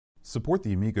Support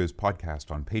the Amigos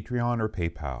podcast on Patreon or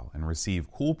PayPal and receive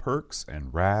cool perks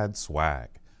and rad swag.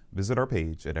 Visit our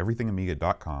page at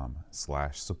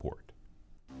everythingamiga.com/support.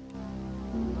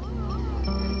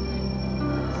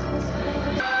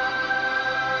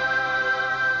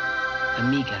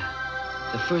 Amiga,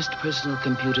 the first personal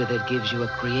computer that gives you a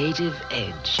creative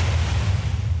edge.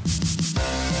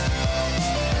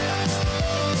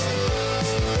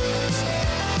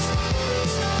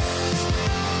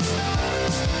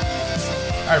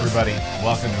 Hi everybody,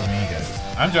 welcome to Amigos.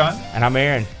 I'm John. And I'm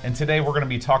Aaron. And today we're going to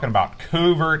be talking about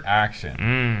covert action.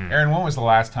 Aaron, when was the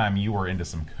last time you were into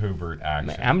some covert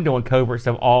action? I'm doing covert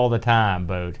stuff all the time,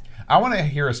 Bode. I want to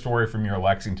hear a story from your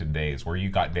Lexington days where you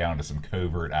got down to some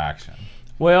covert action.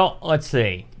 Well, let's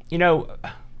see. You know,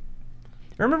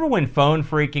 remember when phone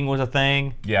freaking was a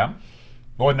thing? Yeah.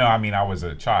 Well, no, I mean, I was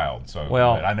a child, so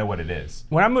well, I know what it is.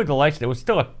 When I moved to Lexington, it was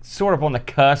still sort of on the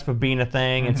cusp of being a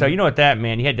thing. And so you know what that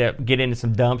meant? You had to get into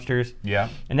some dumpsters. Yeah.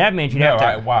 And that meant you'd have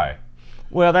to... Why?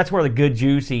 Well, that's where the good,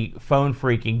 juicy phone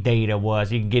freaking data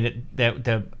was. You can get it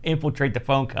to infiltrate the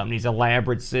phone companies'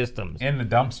 elaborate systems. In the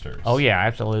dumpsters? Oh, yeah,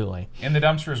 absolutely. In the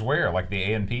dumpsters where? Like the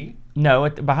A&P? No,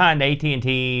 behind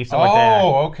AT&T, something like that.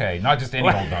 Oh, okay. Not just any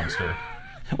old dumpster.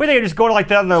 We think just go to like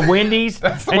the Wendy's.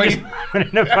 That's the and way. Just put it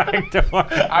in the back door.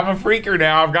 I'm a freaker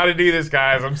now. I've got to do this,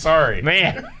 guys. I'm sorry.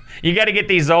 Man, you got to get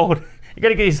these old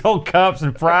cups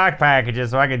and fry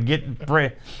packages so I can get.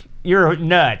 You're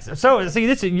nuts. So see,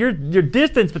 this is your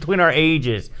distance between our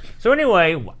ages. So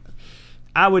anyway,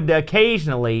 I would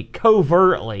occasionally,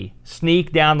 covertly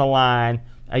sneak down the line.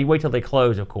 You wait till they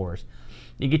close, of course.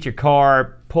 You get your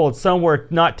car pulled somewhere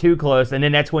not too close, and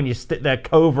then that's when the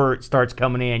covert starts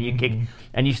coming in. You kick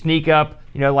and you sneak up,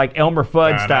 you know, like Elmer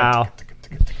Fudd style,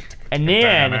 and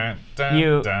then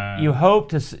you hope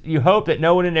that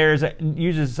no one in there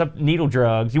uses some needle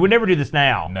drugs. You would never do this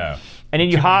now. No. And then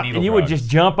you hop and you would just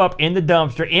jump up in the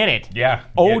dumpster in it. Yeah.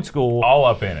 Old school. All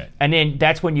up in it. And then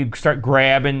that's when you start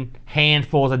grabbing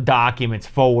handfuls of documents,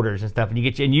 folders and stuff, and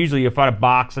usually you'll find a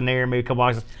box in there, maybe a couple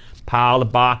boxes, pile the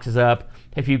boxes up.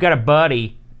 If you've got a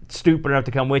buddy stupid enough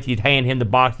to come with you, you'd hand him the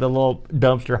box of the little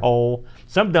dumpster hole.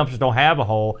 Some dumpsters don't have a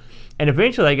hole. And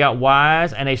eventually they got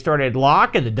wise and they started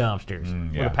locking the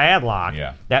dumpsters with a padlock.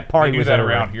 Yeah. That party was that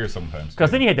around here sometimes.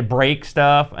 Because then you had to break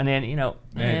stuff and then, you're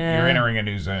entering a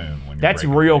new zone when you're that's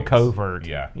real things. Covert.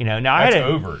 Yeah. You know, now that's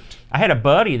overt. I had a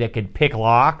buddy that could pick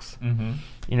locks.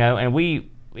 You know, and he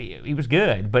was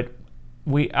good, but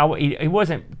he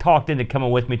wasn't talked into coming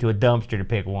with me to a dumpster to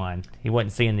pick one. He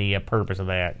wasn't seeing the purpose of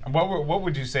that. What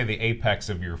would you say the apex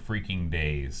of your freaking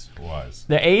days was?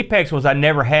 The apex was I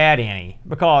never had any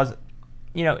because,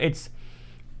 you know, it's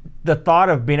the thought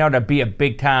of being able to be a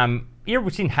big time. You ever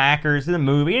seen hackers in the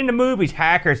movie? In the movies,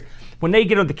 hackers, when they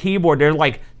get on the keyboard, they're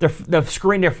like the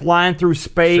screen. They're flying through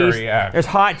space. Sure, yeah. There's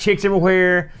hot chicks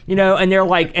everywhere, you know, and they're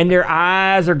like, and their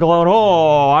eyes are glowing.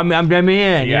 Oh, I'm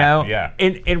in, you know. Yeah.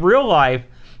 In real life,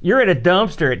 you're at a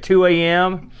dumpster at 2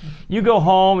 a.m. You go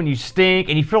home and you stink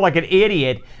and you feel like an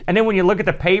idiot. And then when you look at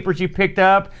the papers you picked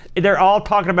up, they're all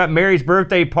talking about Mary's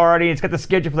birthday party. It's got the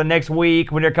schedule for the next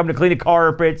week when they're coming to clean the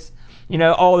carpets. You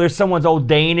know, oh, there's someone's old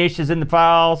Danish is in the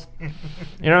files.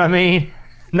 You know what I mean?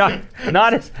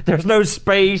 There's no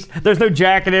space, there's no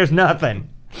jacket, there's nothing.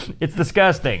 It's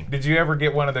disgusting. Did you ever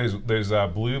get one of those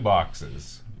blue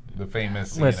boxes? The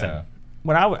famous, Listen,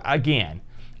 when I would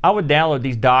download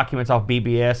these documents off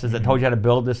BBSs that told you how to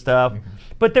build this stuff.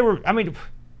 But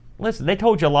listen, they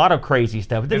told you a lot of crazy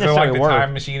stuff. It didn't Is there like the work.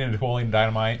 time machine and Napoleon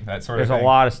Dynamite, that sort of thing? There's a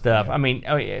lot of stuff. I mean,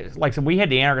 like I said, we had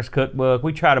the Anarchist Cookbook.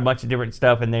 We tried a bunch of different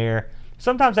stuff in there.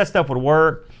 Sometimes that stuff would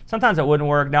work. Sometimes it wouldn't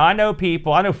work. Now, I know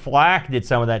Flack did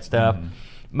some of that stuff.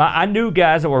 I knew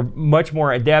guys that were much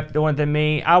more adept doing it than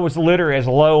me. I was literally as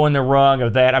low in the rung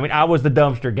of that. I mean, I was the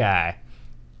dumpster guy.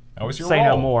 That was your Say role.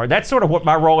 no more. That's sort of what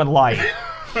my role in life.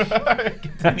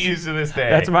 Continues to this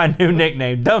day. That's my new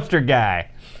nickname, dumpster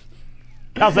guy.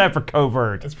 How's that for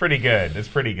covert? It's pretty good. It's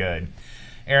pretty good.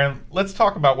 Aaron, let's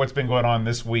talk about what's been going on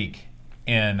this week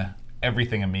in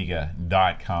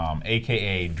everythingamiga.com,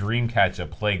 a.k.a. Dreamcatcher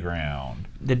Playground.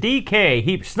 The DK,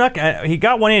 he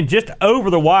got one in just over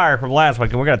the wire from last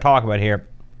week, and we're going to talk about it here.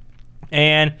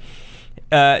 And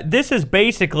this is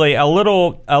basically a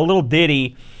little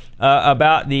ditty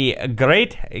about the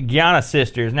Great Gianna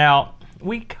Sisters. Now,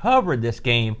 we covered this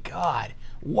game, God,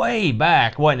 way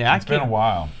back, wasn't it? It's been a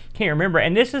while. Can't remember.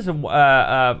 And this is,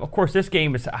 of course, this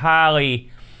game is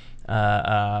highly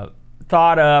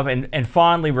thought of and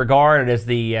fondly regarded as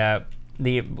the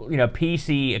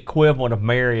PC equivalent of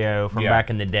Mario from back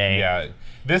in the day. Yeah.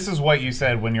 This is what you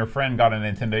said when your friend got a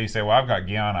Nintendo. You say, well, I've got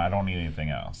Guyana. I don't need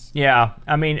anything else. Yeah.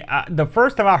 I mean, the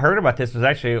first time I heard about this was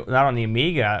actually not on the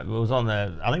Amiga. It was on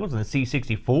I think it was on the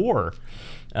C64.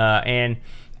 And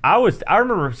I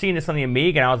remember seeing this on the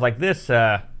Amiga, and I was like, this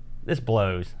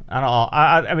blows. I don't know.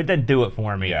 I mean, it doesn't do it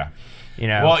for me. Yeah.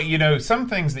 Well, some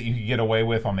things that you could get away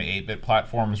with on the 8-bit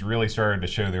platforms really started to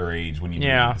show their age when you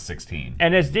moved to 16.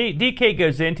 And as DK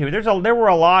goes into it, there were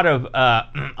a lot of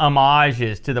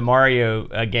homages to the Mario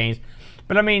games,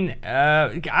 but I mean,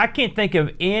 I can't think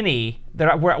of any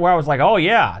where I was like, oh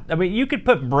yeah. I mean, you could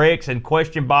put bricks and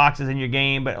question boxes in your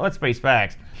game, but let's face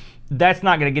facts. That's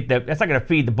not going to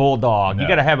feed the bulldog. No. You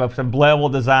got to have some level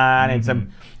design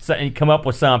and come up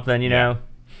with something, you know.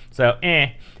 So,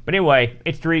 But anyway,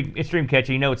 it's Dreamcatcher.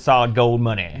 You know it's solid gold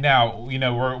money. Now,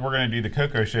 we're going to do the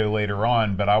Coco show later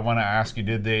on, but I want to ask you,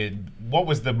 what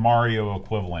was the Mario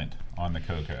equivalent on the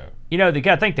Coco?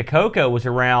 I think the Coco was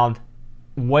around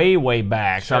way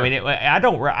back. Sure. So I mean,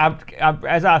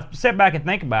 as I sit back and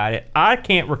think about it, I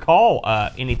can't recall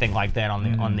anything like that on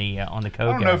the Coco.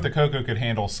 I don't know if the Coco could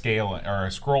handle scaling or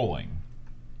scrolling.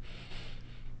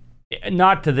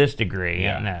 Not to this degree.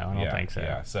 Yeah. No, I don't think so.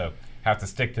 Yeah, so have to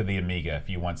stick to the Amiga if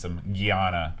you want some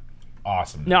Guyana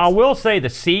awesomeness. Now, I will say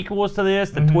the sequels to this,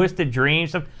 the Twisted Dream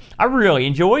stuff, I really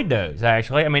enjoyed those,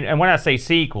 actually. I mean, and when I say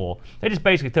sequel, they just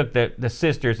basically took the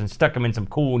sisters and stuck them in some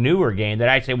cool newer game that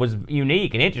actually was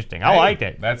unique and interesting. I liked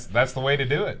it. That's the way to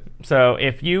do it. So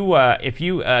if you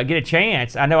get a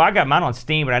chance, I know I got mine on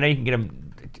Steam, but I know you can get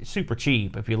them super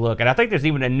cheap if you look. And I think there's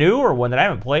even a newer one that I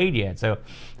haven't played yet. So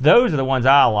those are the ones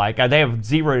I like. They have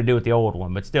zero to do with the old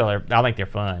one, but still, I think they're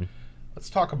fun. Let's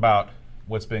talk about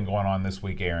what's been going on this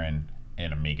week, Aaron,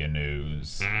 in Amiga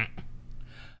news.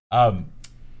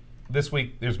 This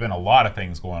week, there's been a lot of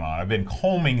things going on. I've been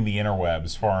combing the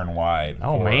interwebs far and wide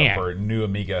for new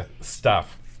Amiga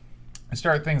stuff. I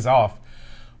start things off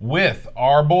with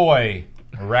our boy,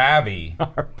 Ravi.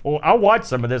 I watched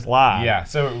some of this live. Yeah,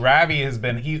 so Ravi has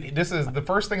been, this is the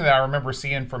first thing that I remember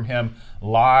seeing from him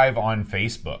live on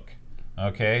Facebook.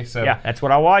 Okay, so yeah, that's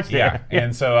what I watched. Yeah,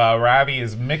 and so Ravi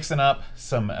is mixing up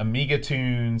some Amiga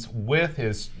tunes with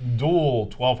his dual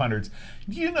 1200s.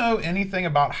 Do you know anything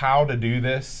about how to do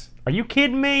this? Are you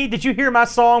kidding me? Did you hear my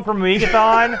song from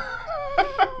Amigathon?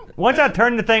 Once I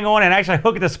turn the thing on and actually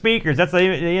hook the speakers, that's the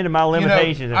end of my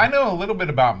limitations. I know a little bit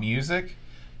about music,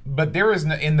 but there is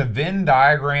in the Venn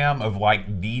diagram of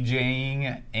like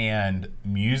DJing and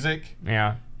music.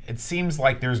 Yeah. It seems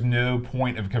like there's no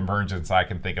point of convergence I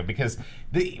can think of, because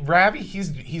Ravi,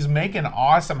 he's making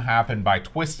awesome happen by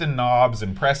twisting knobs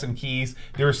and pressing keys.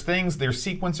 There's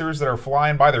sequencers that are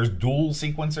flying by. There's dual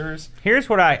sequencers. Here's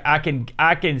what I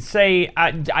can say.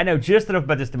 I know just enough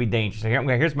about this to be dangerous.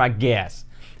 Here's my guess.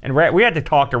 And we had to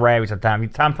talk to Ravi sometime.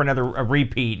 Time for a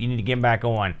repeat. You need to get him back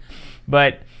on.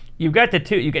 But you get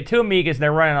two Amigas, and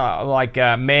they're running like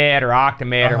Med or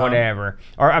Octamed or whatever.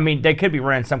 Or, I mean, they could be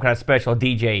running some kind of special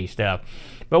DJ stuff.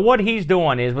 But what he's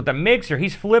doing is, with the mixer,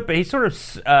 he's flipping, he's sort of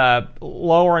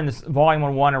lowering the volume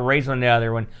on one and raising on the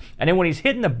other one. And then when he's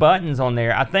hitting the buttons on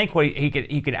there, I think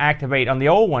he could activate, on the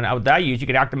old one that I used, you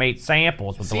could activate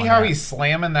samples. With See how he's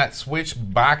slamming that switch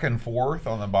back and forth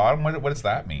on the bottom? What does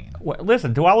that mean?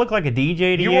 Listen, do I look like a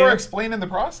DJ to you? You were explaining the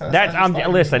process. This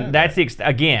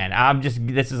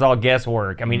is all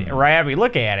guesswork. I mean, Ravi,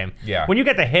 look at him. Yeah. When you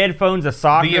got the headphones, a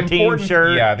soccer team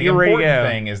shirt, the you're ready to go. important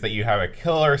thing is that you have a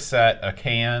killer set of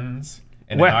cans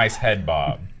and a nice head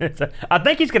bob. I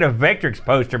think he's got a Vectrix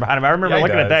poster behind him. I remember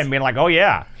looking at that and being like, oh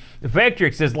yeah.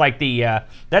 Vectrix is like the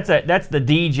that's the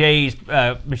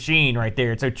DJ's machine right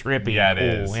there. It's so trippy. Yeah, it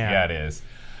is. Yeah, it is.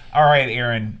 All right,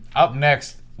 Aaron. Up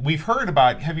next,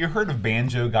 have you heard of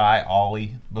Banjo Guy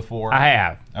Ollie before? I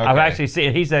have. Okay. I've actually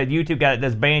seen. He's a YouTube guy that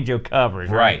does banjo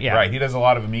covers. Right. Yeah. Right. He does a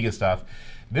lot of Amiga stuff.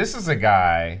 This is a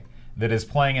guy that is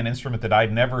playing an instrument that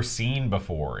I'd never seen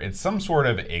before. It's some sort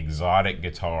of exotic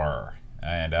guitar.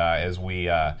 And as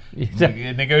we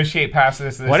negotiate past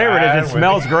this whatever it is, it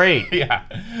smells great. Yeah.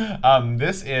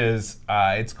 This is,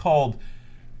 it's called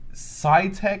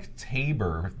Cytec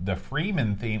Tabor, the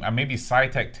Freeman theme. Maybe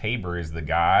Cytec Tabor is the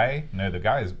guy. No, the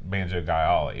guy is Banjo Guy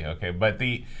Ollie. Okay, but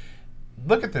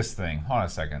look at this thing. Hold on a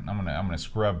second. I'm gonna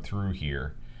scrub through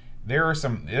here. There are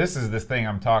some. This is this thing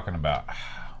I'm talking about.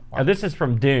 Oh, this is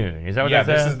from Dune. Is that what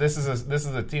that is? This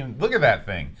is a team. Look at that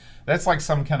thing. That's like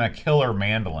some kind of killer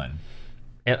mandolin.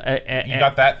 You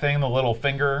got that thing, the little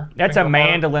finger? That's a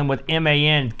mandolin with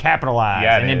M-A-N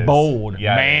capitalized and in bold.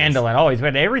 Yeah, mandolin. Oh, he's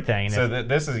got everything. So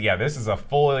this is a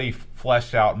fully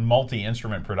fleshed out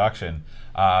multi-instrument production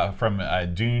from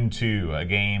Dune 2, a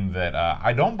game that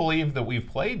I don't believe that we've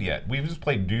played yet. We've just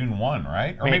played Dune 1,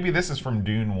 right? Or maybe this is from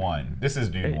Dune 1. This is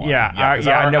Dune 1. Yeah, we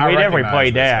definitely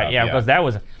played that. Yeah, because that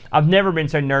was. I've never been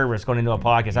so nervous going into a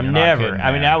podcast. You're not kidding,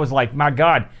 I mean, man. I was like, my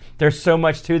God, there's so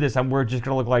much to this, and we're just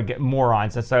gonna look like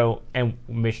morons. And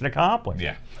mission accomplished.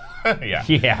 Yeah. Yeah.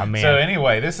 Yeah, man. So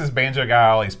anyway, this is Banjo Guy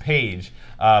Ollie's page,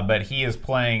 but he is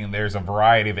playing. There's a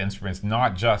variety of instruments,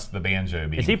 not just the banjo.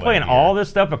 Being Is he played playing here. all this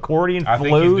stuff? Accordion, I think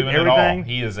flute, he's doing everything.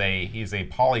 it all. He's a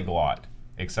polyglot,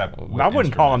 except with I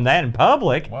wouldn't call him that in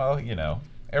public. Well,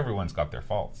 everyone's got their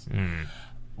faults.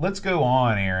 Let's go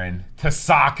on, Aaron, to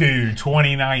Saku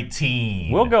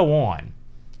 2019. We'll go on.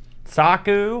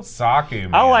 Saku. Saku,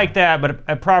 man. I like that, but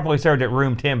it properly served at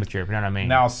room temperature, if you know what I mean.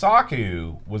 Now,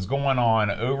 Saku was going on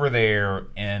over there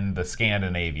in the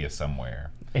Scandinavia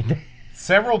somewhere.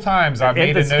 Several times I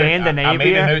made a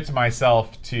note to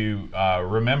myself to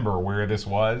remember where this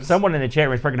was. Someone in the chat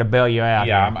room is probably going to bail you out.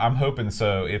 Yeah, here. I'm hoping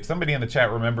so. If somebody in the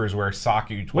chat remembers where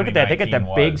Saku 2019 Look at that. They got the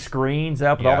was. big screens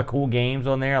up with all the cool games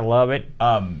on there. I love it.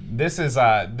 This is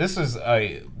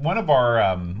one of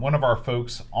our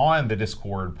folks on the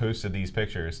Discord posted these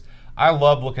pictures. I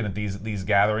love looking at these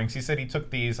gatherings. He said he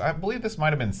took these. I believe this might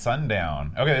have been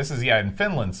Sundown. Okay, this is in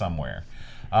Finland somewhere.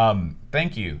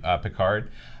 Thank you,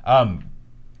 Picard.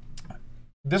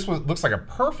 This looks like a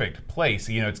perfect place.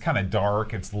 It's kind of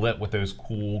dark. It's lit with those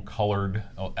cool colored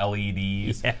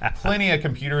LEDs. Yeah. Plenty of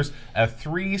computers. A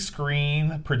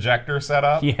 3-screen projector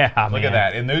setup. Yeah, Look at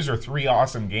that. And those are 3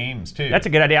 awesome games, too. That's a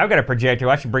good idea. I've got a projector.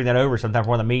 I should bring that over sometime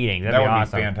for the meeting. That'd That be would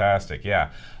awesome. be fantastic, yeah.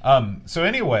 So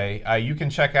anyway, you can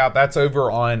check out, that's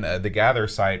over on the Gather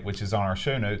site, which is on our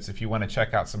show notes, if you want to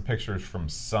check out some pictures from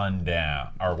Sundown.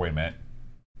 Or wait a minute.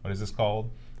 What is this called?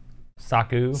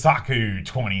 Saku. Saku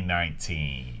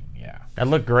 2019. Yeah. That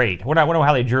looked great. I wonder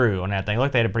how they drew on that thing.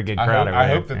 Look, they had a pretty good crowd over there. I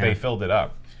hope that they filled it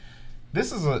up.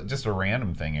 This is just a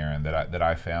random thing, Aaron, that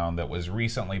I found that was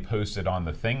recently posted on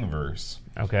the Thingiverse.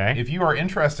 Okay. If you are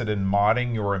interested in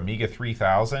modding your Amiga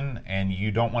 3000 and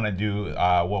you don't want to do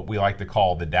what we like to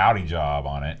call the dowdy job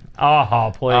on it,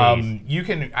 Oh, please. you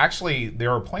can actually,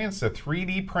 there are plans to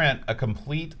 3D print a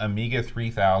complete Amiga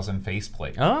 3000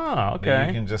 faceplate. Oh, okay. That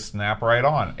you can just snap right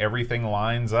on. Everything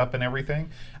lines up and everything.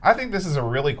 I think this is a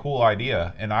really cool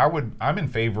idea, and I'm in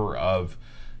favor of,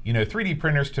 3D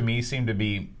printers to me seem to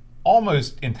be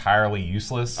almost entirely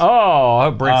useless. Oh, I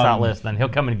hope Brent's not listening. He'll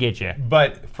come and get you.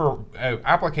 But for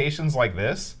applications like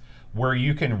this, where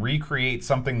you can recreate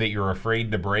something that you're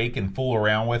afraid to break and fool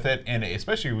around with it, and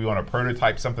especially if you want to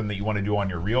prototype something that you want to do on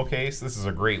your real case, this is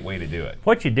a great way to do it.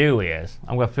 What you do is,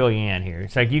 I'm going to fill you in here.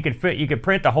 It's like you can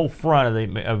print the whole front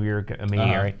of your Amiga,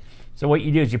 right? So what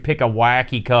you do is you pick a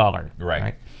wacky color,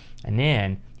 Right. And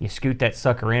then you scoot that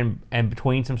sucker in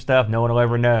between some stuff. No one will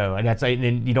ever know, and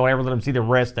then you don't ever let them see the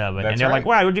rest of it. That's and they're right. like,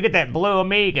 "Wow, where'd you get that blue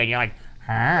Amiga?" And you're like,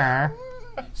 "Huh?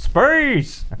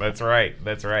 Space." That's right.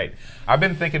 I've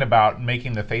been thinking about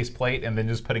making the faceplate and then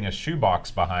just putting a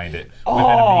shoebox behind it with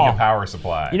an Amiga power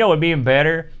supply. You know what would be even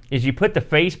better is you put the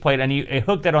faceplate and you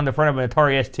hook that on the front of an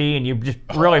Atari ST and you just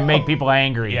really make people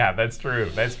angry. Yeah, that's true,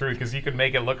 because you can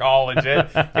make it look all legit,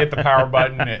 hit the power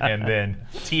button, and then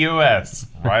TOS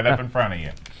right up in front of you.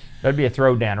 That'd be a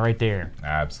throwdown right there.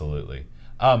 Absolutely.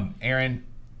 Aaron,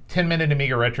 10-Minute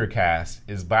Amiga Retrocast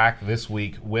is back this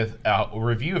week with a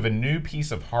review of a new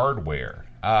piece of hardware.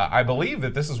 I believe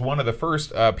that this is one of the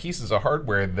first new pieces of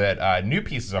hardware that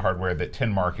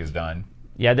Tinmark has done.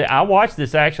 Yeah, I watched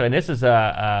this actually, and this is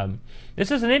an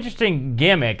interesting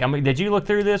gimmick. I mean, did you look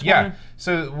through this Yeah. one?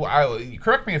 So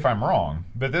correct me if I'm wrong,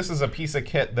 but this is a piece of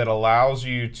kit that allows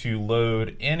you to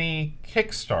load any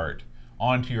Kickstart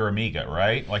onto your Amiga,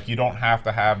 right? Like you don't have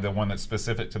to have the one that's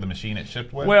specific to the machine it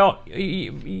shipped with. Well,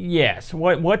 yes.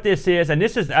 What this is, and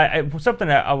this is something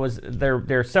that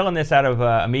they're selling this out of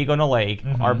Amiga on the Lake,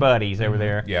 our buddies over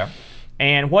there. Yeah.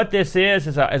 And what this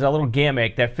is a little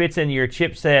gimmick that fits in your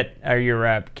chipset or your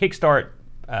Kickstart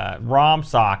ROM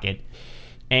socket,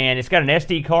 and it's got an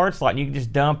SD card slot, and you can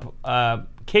just dump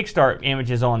Kickstart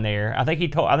images on there. I think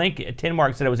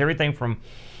Tinmark said it was everything from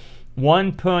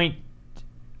 1.1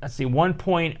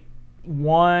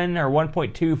 or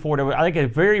 1.24 to, I think the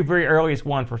very, very earliest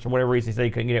one, for whatever reason he said he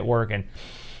couldn't get it working.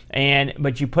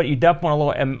 But you dump on a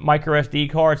little micro SD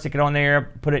card, stick it on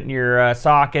there, put it in your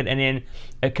socket, and then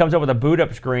it comes up with a boot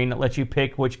up screen that lets you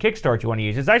pick which Kickstart you want to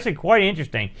use. It's actually quite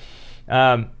interesting.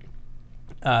 The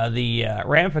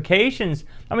ramifications,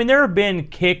 I mean, there have been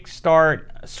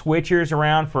Kickstart switchers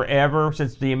around forever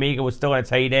since the Amiga was still in its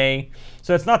heyday.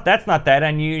 So that's not that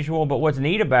unusual, but what's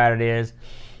neat about it is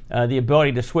the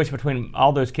ability to switch between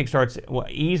all those kickstarts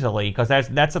easily, because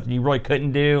that's something you really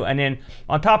couldn't do. And then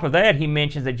on top of that, he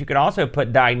mentions that you could also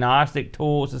put diagnostic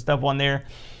tools and stuff on there,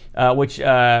 which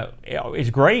is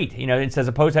great. It's as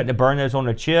opposed to having to burn those on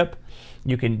a chip.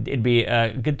 It'd be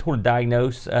a good tool to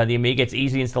diagnose the Amiga. It's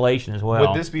easy installation as well.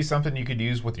 Would this be something you could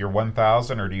use with your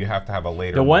 1000, or do you have to have a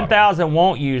later The model? 1000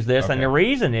 won't use this, Okay. and the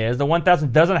reason is the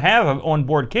 1000 doesn't have an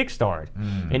onboard kickstart.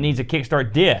 It needs a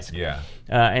kickstart disc. Yeah.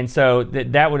 And so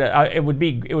that would it would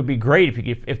be great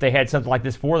if they had something like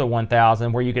this for the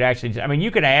 1000, where you could actually, you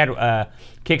could add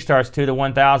kickstarts to the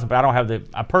 1000, but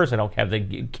I personally don't have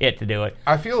the kit to do it.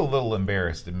 I feel a little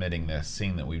embarrassed admitting this,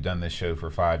 seeing that we've done this show for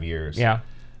 5 years. Yeah.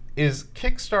 Is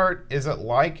Kickstart, is it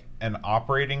like an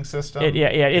operating system?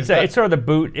 It's sort of the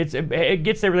boot. It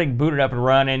gets everything booted up and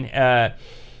running.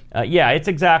 It's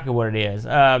exactly what it is.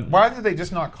 Why did they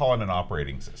just not call it an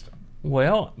operating system?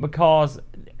 Well, because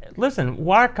listen,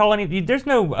 why call anything? There's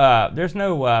no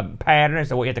pattern as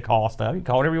to what you have to call stuff. You can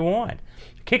call it whatever you want.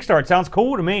 Kickstart sounds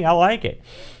cool to me. I like it.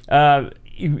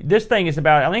 This thing is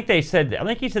about. I think he said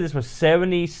this was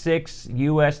 $76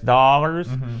 US.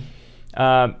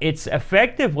 It's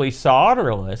effectively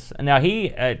solderless. Now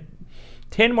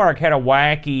Tenmark had a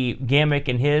wacky gimmick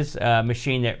in his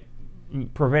machine that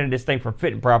prevented this thing from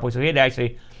fitting properly, so he had to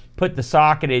actually put the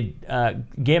socketed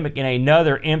gimmick in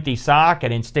another empty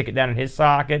socket and stick it down in his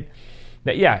socket.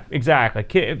 But yeah, exactly.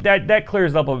 That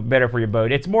clears it up a bit better for your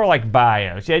boat. It's more like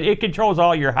BIOS. It controls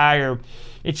all your higher.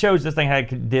 It shows this thing how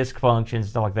disk functions,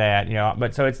 stuff like that.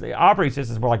 But so it's the operating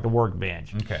system is more like the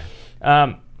workbench. Okay.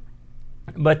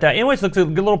 But anyways, looks like a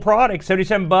good little product.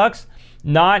 $77,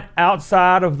 not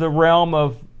outside of the realm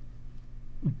of,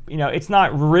 it's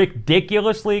not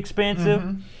ridiculously expensive.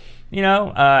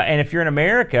 And if you're in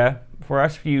America, for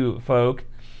us few folk,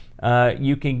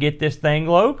 you can get this thing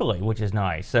locally, which is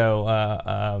nice.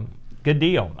 So good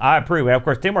deal. I approve. And of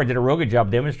course, Tenmark did a real good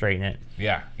job demonstrating it.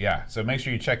 Yeah. So make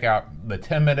sure you check out the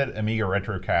 10-minute Amiga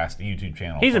Retrocast YouTube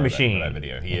channel. He's a for machine. That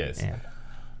video. He is. Yeah.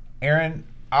 Aaron,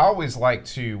 I always like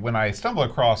to, when I stumble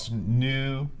across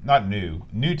new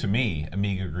to me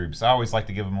Amiga groups, I always like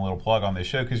to give them a little plug on this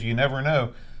show, because you never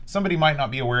know, somebody might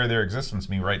not be aware of their existence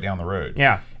me right down the road.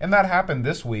 Yeah. And that happened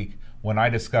this week when I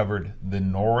discovered the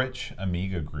Norwich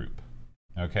Amiga group.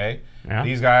 Okay? Yeah.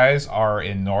 These guys are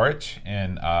in Norwich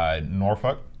in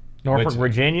Norfolk,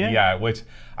 Virginia? Yeah, which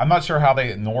I'm not sure how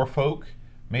Norfolk.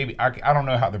 Maybe I don't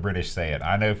know how the British say it.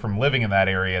 I know from living in that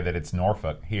area that it's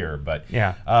Norfolk here, but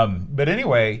yeah. But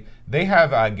anyway, they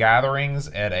have gatherings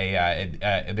at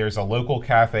there's a local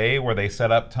cafe where they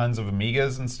set up tons of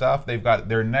Amigas and stuff. They've got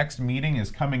their next meeting is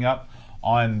coming up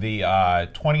on the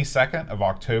 22nd of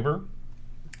October.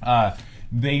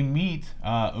 They meet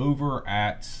over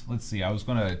at, let's see, I was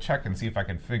going to check and see if I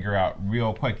could figure out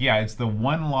real quick. Yeah, it's the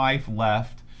One Life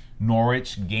Left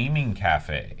Norwich Gaming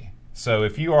Cafe. So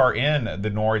if you are in the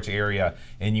Norwich area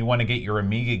and you want to get your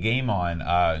Amiga game on,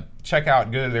 go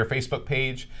to their Facebook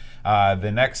page. The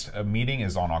next meeting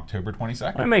is on October 22nd.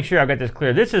 Let me make sure I've got this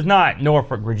clear. This is not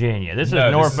Norfolk, Virginia. This is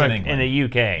Norfolk in the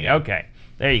UK. Yeah. Okay,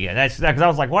 there you go. That's because I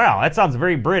was like, wow, that sounds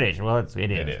very British. Well, it is. It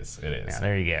is. Yeah,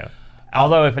 there you go.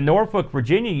 Although if a Norfolk,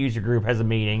 Virginia user group has a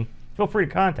meeting, feel free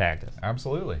to contact us.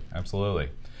 Absolutely.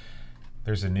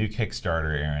 There's a new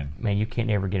Kickstarter, Aaron. Man, you can't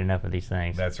ever get enough of these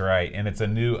things. That's right, and it's a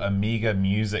new Amiga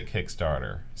Music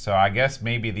Kickstarter. So I guess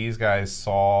maybe these guys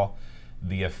saw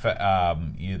the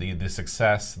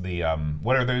success.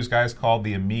 What are those guys called?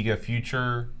 The Amiga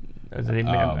Future. You're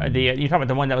talking about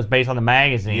the one that was based on the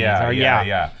magazine.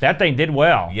 Yeah. That thing did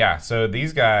well. Yeah. So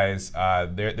these guys,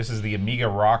 this is the Amiga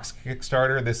Rocks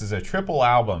Kickstarter. This is a triple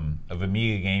album of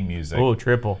Amiga game music. Oh,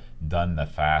 triple. Done the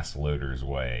fast loaders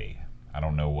way. I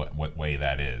don't know what way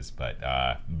that is, but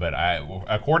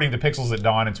according to Pixels at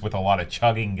Dawn, it's with a lot of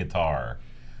chugging guitar.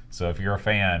 So if you're a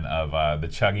fan of the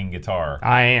chugging guitar,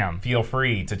 I am. Feel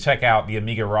free to check out the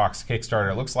Amiga Rocks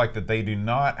Kickstarter. It looks like that they do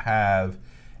not have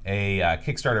a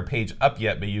Kickstarter page up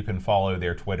yet, but you can follow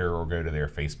their Twitter or go to their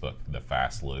Facebook, the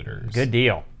Fast Loaders. Good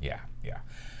deal. Yeah.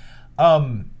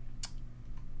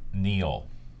 Neil,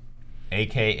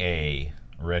 aka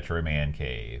Retro Man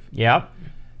Cave. Yep.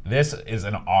 This is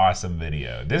an awesome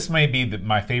video. This may be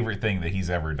my favorite thing that he's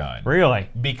ever done. Really?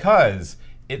 Because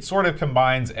it sort of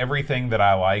combines everything that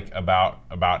I like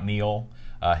about Neil,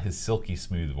 his silky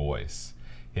smooth voice,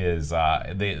 his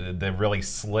the really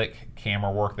slick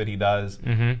camera work that he does,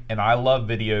 and I love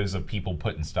videos of people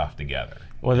putting stuff together.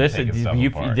 Well, this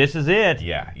is it.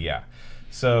 Yeah.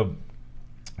 So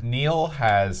Neil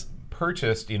has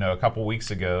purchased, a couple weeks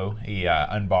ago, he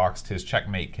unboxed his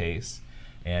Checkmate case.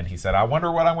 And he said, I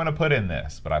wonder what I'm going to put in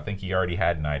this. But I think he already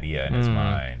had an idea in his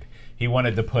mind. he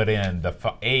wanted to put in the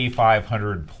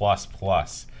A500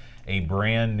 Plus, a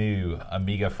brand new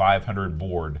Amiga 500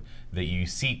 board that you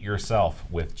seat yourself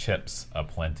with chips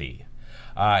aplenty.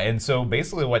 And so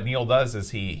basically what Neil does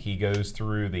is he goes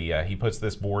through he puts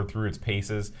this board through its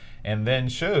paces and then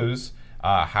shows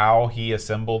how he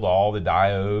assembled all the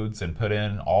diodes and put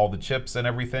in all the chips and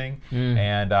everything.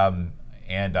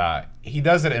 And he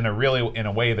does it in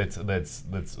a way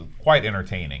that's quite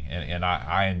entertaining, and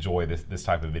I enjoy this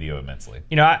type of video immensely.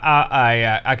 You know,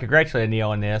 I congratulate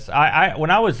Neil on this.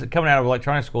 When I was coming out of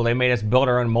electronics school, they made us build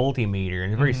our own multimeter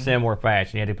in a very similar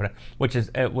fashion. You had to put which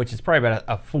is probably about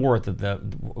a fourth of the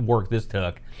work this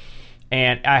took,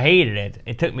 and I hated it.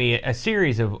 It took me a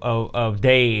series of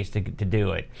days to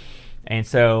do it. And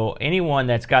so anyone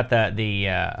that's got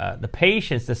the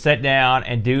patience to sit down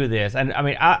and do this, and I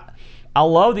mean I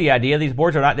love the idea. These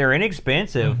boards they're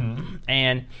inexpensive,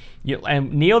 and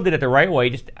Neil did it the right way.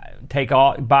 Just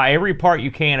buy every part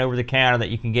you can over the counter that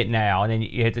you can get now, and then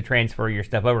you have to transfer your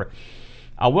stuff over.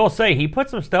 I will say he put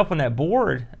some stuff on that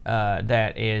board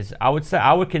that is, I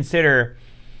would consider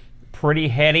pretty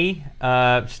heady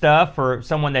stuff for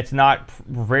someone that's not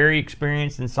very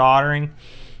experienced in soldering.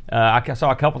 I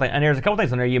saw a couple things, and there's a couple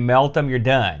things on there. You melt them, you're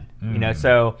done. You know,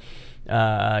 so.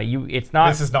 It's not.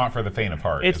 This is not for the faint of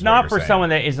heart. It's not for someone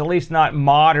that is at least not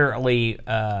moderately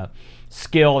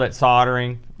skilled at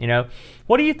soldering. You know,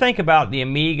 what do you think about the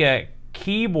Amiga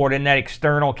keyboard in that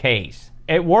external case?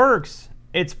 It works.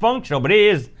 It's functional, but it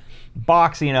is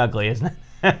boxy and ugly, isn't it?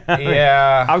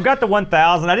 Yeah. I've got the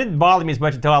 1000. It didn't bother me as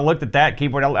much until I looked at that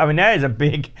keyboard. I mean, that is a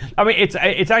big. I mean,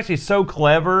 it's actually so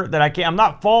clever that I'm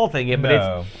not faulting it,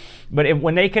 but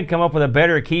when they could come up with a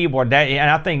better keyboard,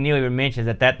 and I think Neil even mentions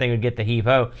that thing would get the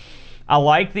heave-ho. I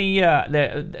like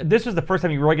this was the first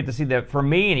time you really get to see that, for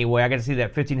me anyway, I got to see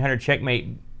that 1500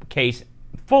 Checkmate case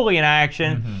fully in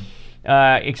action,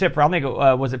 except for, I think,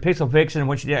 was it Pixel Vixen,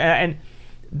 which and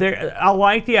I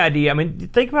like the idea. I mean,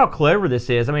 think about how clever this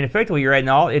is. I mean, effectively, you're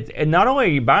adding and not only are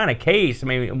you buying a case, I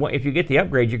mean, if you get the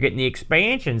upgrade, you're getting the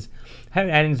expansions,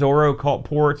 adding Zorro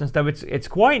ports and stuff. It's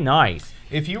quite nice.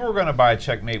 If you were going to buy a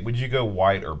Checkmate, would you go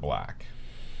white or black?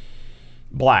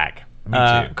 Black. Me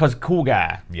too. Because cool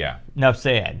guy. Yeah. Enough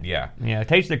said. Yeah. You know,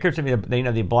 Tasty the Crypt sent me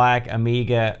the black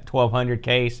Amiga 1200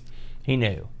 case. He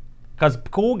knew. Because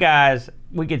cool guys,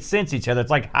 we could sense each other.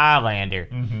 It's like Highlander,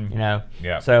 you know?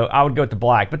 Yeah. So I would go with the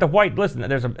black. But the white, listen,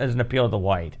 there's an appeal to the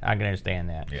white. I can understand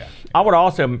that. Yeah. I would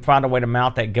also find a way to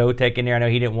mount that Gotek in there. I know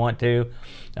he didn't want to.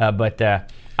 But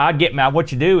I'd get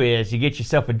what you do is you get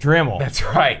yourself a Dremel.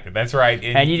 That's right.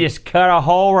 And you just cut a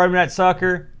hole right in that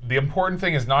sucker. The important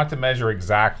thing is not to measure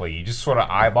exactly. You just sort of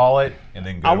eyeball it and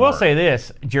then go I to will work. say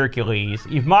this,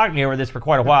 Jerkules, you've mocked me over this for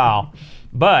quite a while,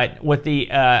 but with the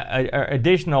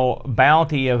additional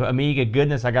bounty of Amiga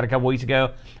goodness I got a couple weeks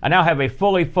ago, I now have a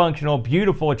fully functional,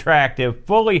 beautiful, attractive,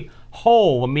 fully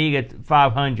whole Amiga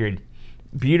 500,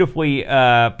 beautifully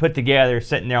put together,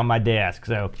 sitting there on my desk.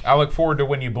 So I look forward to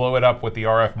when you blow it up with the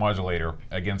RF modulator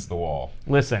against the wall.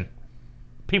 Listen,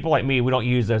 people like me, we don't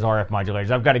use those RF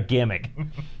modulators. I've got a gimmick.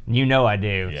 You know I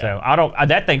do. Yeah. So I don't.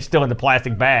 That thing's still in the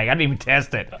plastic bag. I didn't even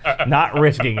test it. Not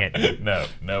risking it.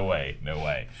 No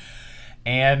way.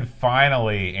 And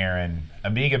finally, Aaron,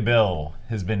 Amiga Bill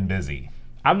has been busy.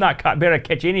 I'm not been able to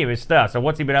catch any of his stuff. So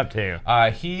what's he been up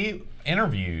to? He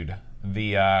interviewed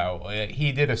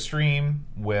he did a stream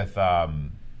with.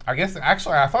 I guess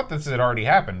actually I thought this had already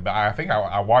happened, but I think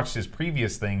I watched his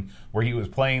previous thing where he was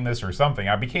playing this or something.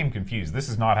 I became confused. This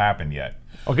has not happened yet.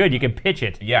 Oh, good. You can pitch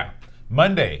it. Yeah.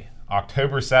 Monday,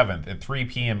 October 7th at 3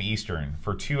 p.m. Eastern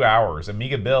for 2 hours,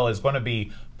 Amiga Bill is going to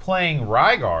be playing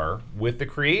Rygar with the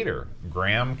creator,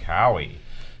 Graham Cowie.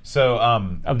 So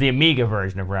of the Amiga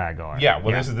version of Rygar. Yeah,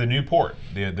 well, this is the new port.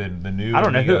 The new. I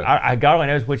don't know Amiga. who. I God only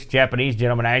knows which Japanese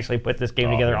gentleman actually put this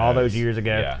game together all those years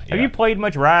ago. Yeah, Have you played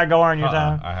much Rygar in your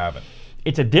time? I haven't.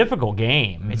 It's a difficult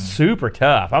game. It's super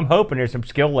tough. I'm hoping there's some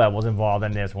skill levels involved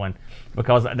in this one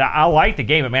because I like the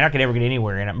game, but man, I could never get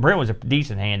anywhere in it. Brent was a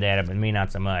decent hand at it, but me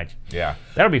not so much. Yeah.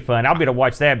 That'll be fun. I'll be able to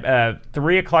watch that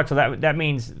 3 o'clock. So that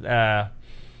means.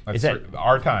 That's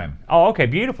our time. Oh, okay,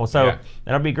 beautiful. So Yeah.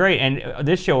 that'll be great. And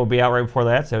this show will be out right before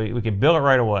that, so we can bill it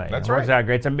right away. That's it works right. out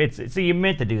great. So you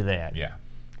meant to do that. Yeah.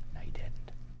 No, you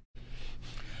didn't.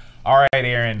 All right,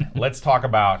 Aaron, let's talk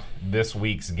about this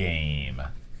week's game.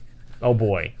 Oh,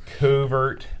 boy.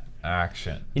 Covert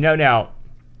Action. You know, now,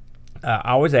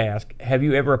 I always ask, have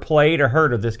you ever played or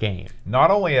heard of this game? Not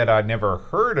only had I never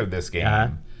heard of this game, Uh-huh.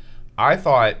 I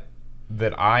thought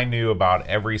that I knew about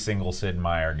every single Sid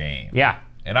Meier game. Yeah.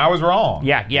 And I was wrong.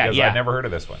 Yeah. Because I'd never heard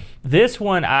of this one. This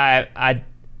one, I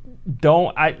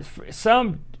don't,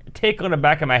 some tickle in the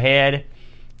back of my head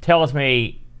tells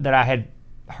me that I had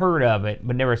heard of it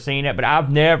but never seen it, but I've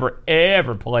never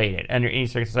ever played it under any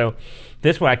circumstance. So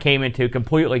this one I came into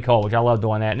completely cold, which I love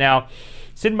doing that. Now,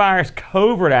 Sid Meier's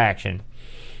Covert Action,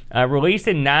 released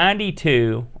in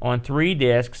 '92 on 3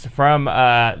 discs from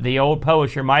the old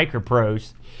publisher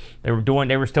Microprose. They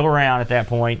were still around at that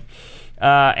point.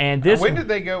 And this when did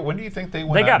they go? When do you think they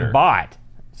went? They got under? bought.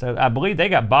 So I believe they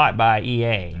got bought by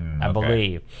EA. I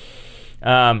believe.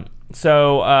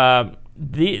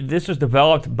 This was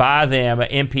developed by them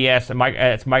at MPS,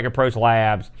 it's Microprose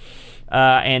Labs,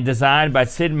 and designed by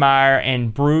Sid Meier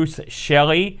and Bruce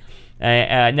Shelley.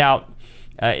 Now,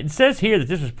 it says here that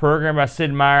this was programmed by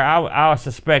Sid Meier. I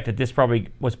suspect that this probably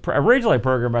was originally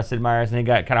programmed by Sid Meier, and then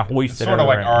got kind of hoisted. Sort of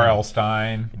over like R.L.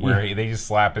 Stein, where they just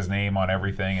slap his name on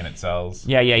everything and it sells.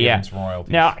 Yeah. Give him some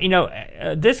royalties. Now,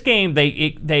 this game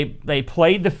they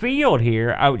played the field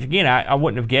here. Which again, I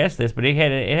wouldn't have guessed this, but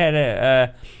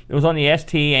it was on the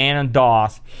ST and on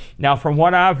DOS. Now, from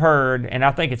what I've heard, and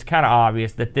I think it's kind of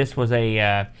obvious that this was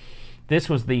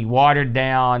the watered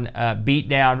down, beat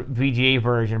down VGA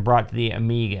version brought to the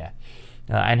Amiga.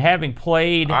 And having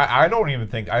played, I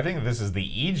think this is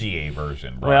the EGA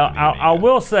version. Well, I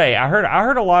will say I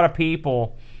heard a lot of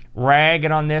people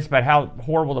ragging on this about how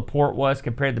horrible the port was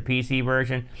compared to the PC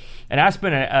version, and I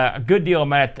spent a good deal of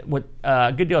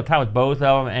time with both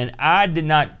of them, and I did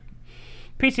not.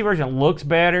 PC version looks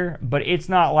better, but it's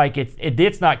not like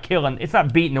it's not killing, it's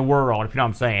not beating the world, if you know what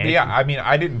I'm saying. Yeah, I mean,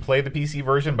 I didn't play the PC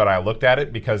version, but I looked at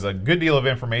it because a good deal of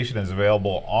information is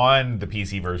available on the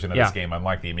PC version of this game,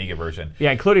 unlike the Amiga version.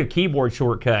 Yeah, including keyboard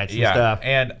shortcuts and stuff.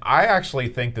 And I actually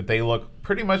think that they look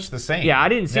pretty much the same. Yeah, I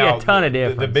didn't see a ton of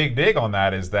difference. The big dig on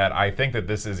that is that I think that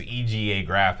this is EGA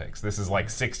graphics. This is like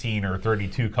 16 or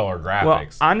 32 color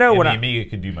graphics. Well, I know the Amiga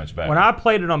could do much better. When I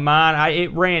played it on mine,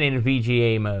 it ran in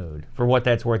VGA mode for what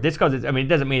that's worth. This because it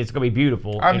doesn't mean it's going to be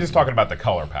beautiful. I'm just talking about the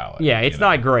color palette. Yeah, it's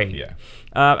not great. Yeah.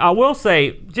 I will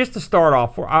say, just to start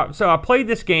off, so I played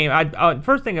this game.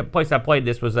 First place I played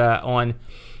this was on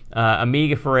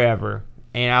Amiga Forever,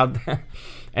 and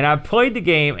I played the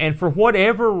game, and for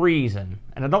whatever reason,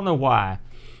 and I don't know why,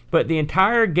 but the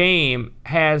entire game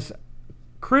has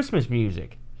Christmas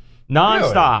music,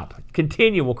 non-stop,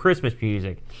 continual Christmas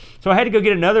music. So I had to go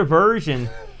get another version.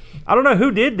 I don't know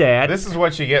who did that. This is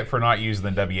what you get for not using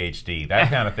the WHD. That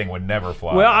kind of thing would never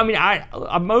fly. Well, I mean,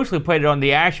 I mostly played it on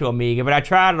the actual Amiga, but I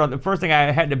tried it on the first thing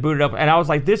I had to boot it up, and I was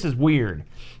like, this is weird.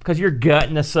 Because you're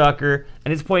gutting the sucker,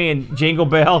 and it's playing Jingle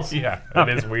Bells. Yeah,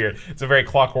 it is weird. It's a very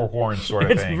Clockwork Orange sort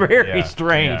of thing. It's very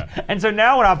strange. Yeah. And so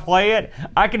now when I play it,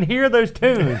 I can hear those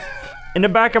tunes in the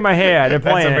back of my head.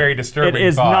 That's a very disturbing It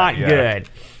is thought, not good.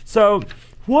 So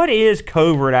what is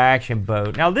Covert Action,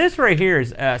 Boat? Now this right here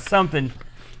is something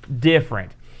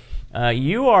different.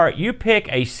 You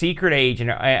pick a secret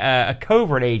agent, a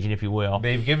covert agent, if you will.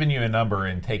 They've given you a number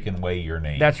and taken away your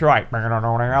name. That's right.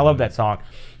 I love that song.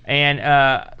 And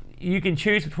you can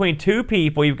choose between 2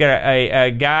 people. You've got a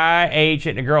guy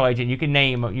agent and a girl agent. You can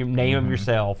name them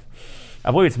yourself. I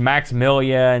believe it's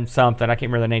Maximilian something. I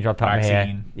can't remember the names off the top of my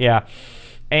head. Yeah.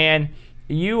 And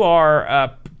you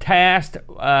are tasked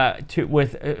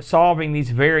with solving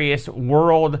these various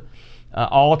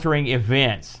world-altering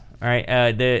events. All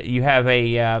right,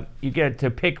 you get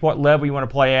to pick what level you want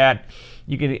to play at.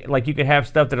 You can have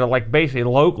stuff that are like basically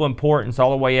local importance all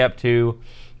the way up to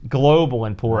global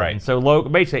importance. Right. So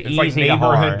basically it's easy like to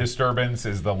hard. neighborhood disturbance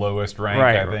is the lowest rank,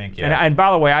 right. I think. Yeah. And by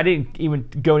the way, I didn't even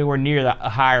go anywhere near the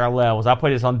higher levels. I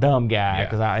played this on dumb guy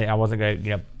because I wasn't going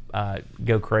to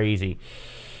go crazy.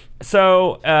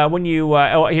 So when you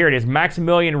here it is,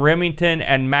 Maximilian Remington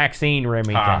and Maxine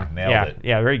Remington. Nailed it.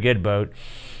 Yeah, very good, Boat.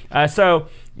 So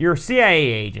you're CIA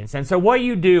agents, and so what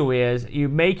you do is you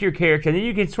make your character, and then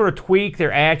you can sort of tweak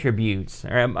their attributes.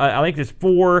 I think there's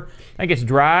 4. I think it's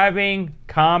driving,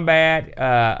 combat,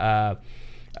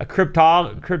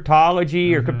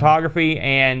 cryptology or cryptography,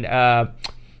 and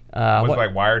was it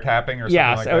like wiretapping or something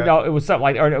like that? No, it was something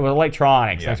like, or it was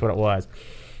electronics. That's what it was.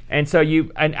 And so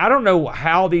and I don't know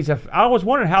how these. I was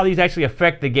wondering how these actually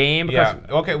affect the game. Yeah.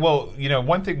 Okay. Well,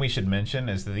 one thing we should mention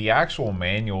is that the actual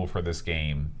manual for this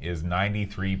game is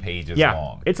 93 pages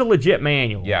long. It's a legit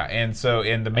manual. Yeah, and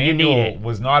the manual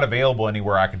was not available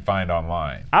anywhere I could find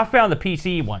online. I found the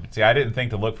PC one. See, I didn't think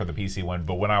to look for the PC one,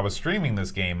 but when I was streaming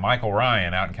this game, Michael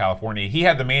Ryan out in California, he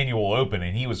had the manual open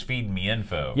and he was feeding me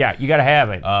info. Yeah, you got to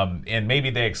have it. And maybe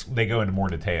they go into more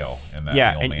detail in that.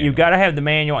 Yeah, and you've got to have the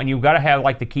manual, and you've got to have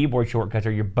like the keyboard shortcuts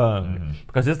or your bone,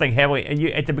 because this thing heavily. And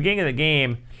at the beginning of the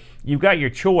game, you've got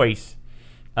your choice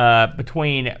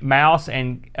between mouse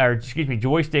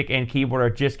joystick and keyboard, or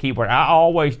just keyboard. I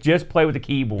always just play with the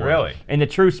keyboard. Really? In the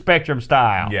true Spectrum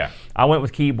style. Yeah. I went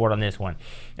with keyboard on this one.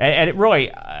 And it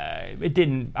really, it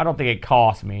didn't, I don't think it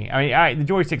cost me. I mean, the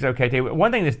joystick's okay too. But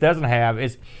one thing this doesn't have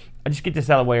is, I just get this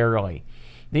out of the way early.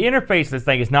 The interface of this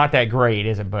thing is not that great,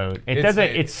 is it, Boat?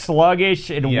 It's sluggish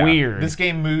and weird. This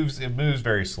game moves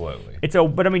very slowly.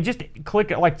 But I mean, just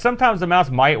click it. Like sometimes the mouse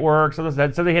might work, so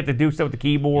they have to do stuff with the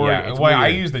keyboard. Yeah, I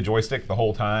used the joystick the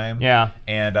whole time. Yeah,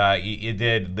 and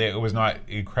it was not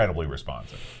incredibly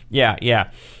responsive. Yeah.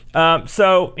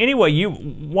 So anyway,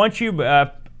 once you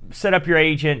set up your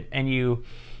agent and you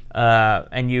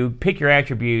pick your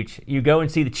attributes, you go and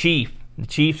see the chief. The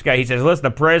chief's guy. He says,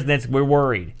 "Listen, the we're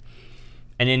worried."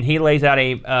 And then he lays out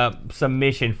some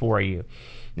mission for you.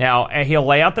 Now, he'll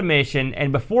lay out the mission,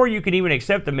 and before you can even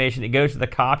accept the mission, it goes to the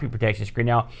copy protection screen.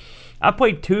 Now, I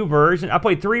played 3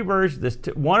 versions.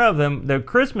 One of them, the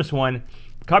Christmas one,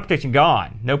 copy protection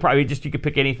gone. No problem. You could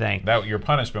pick anything. Your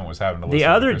punishment was having to listen the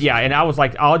other, and I was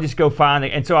like, I'll just go find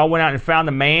it. And so I went out and found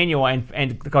the manual,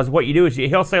 and because what you do is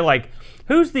he'll say like,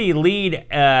 who's the lead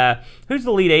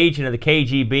agent of the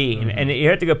KGB, and you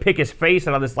have to go pick his face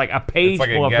out of this, like a page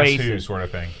full of faces. It's like a guess who sort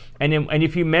of thing. And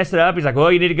if you mess it up, he's like, well,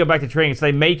 you need to go back to training. So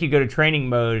they make you go to training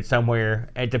mode somewhere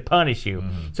to punish you.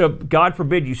 So God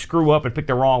forbid you screw up and pick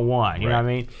the wrong one. You know what I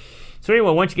mean? So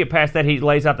anyway, once you get past that, he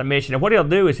lays out the mission. And what he'll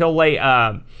do is he'll lay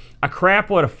a crap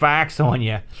load of facts on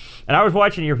you. And I was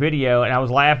watching your video, and I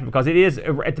was laughing because it is,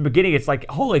 at the beginning, it's like,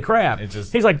 holy crap.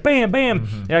 He's like, bam,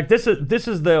 bam. Like, this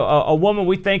is a woman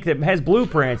we think that has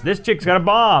blueprints. This chick's got a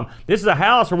bomb. This is a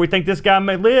house where we think this guy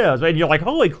lives. And you're like,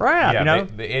 holy crap, you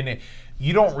know?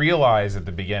 You don't realize at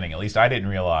the beginning, at least I didn't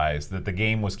realize, that the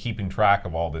game was keeping track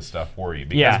of all this stuff for you.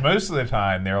 Because most of the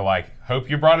time, they're like, hope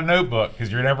you brought a notebook,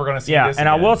 because you're never going to see this again.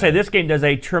 I will say, this game does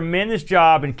a tremendous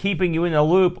job in keeping you in the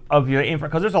loop of your info,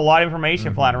 because there's a lot of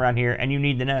information flying around here, and you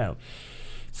need to know.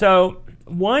 So,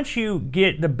 once you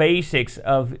get the basics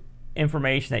of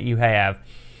information that you have,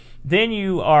 then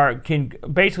you can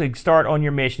basically start on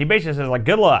your mission. He basically says, like,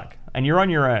 good luck, and you're on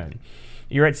your own.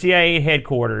 You're at CIA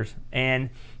headquarters,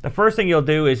 and the first thing you'll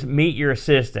do is meet your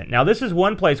assistant. Now, this is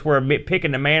one place where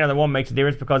picking the man or the woman makes a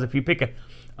difference, because if you pick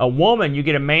a woman, you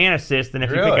get a man assistant. If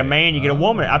you pick a man, you get a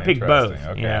woman. I picked both.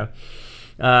 Okay. You know,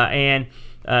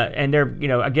 and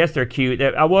they're, I guess they're cute.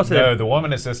 I will say no, the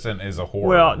woman assistant is a horror.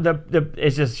 Well,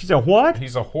 she's a what?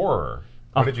 He's a horror.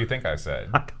 What did you think I said?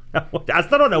 I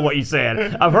still don't know what you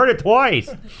said. I've heard it twice.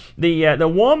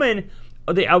 The woman.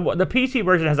 The PC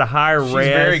version has a higher res.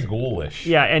 She's very ghoulish.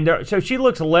 Yeah, and so she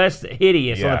looks less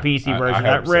hideous on the PC version.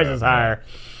 That res is higher.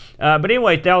 But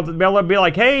anyway, they'll be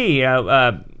like, hey,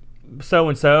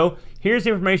 so-and-so, here's the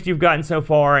information you've gotten so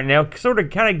far, and they'll sort of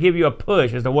kind of give you a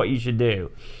push as to what you should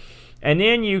do. And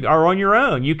then you are on your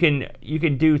own. You can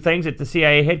do things at the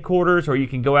CIA headquarters, or you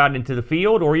can go out into the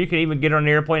field, or you can even get on an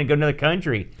airplane and go to another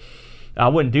country. I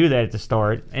wouldn't do that at the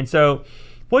start. And so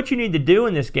what you need to do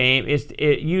in this game is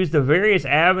use the various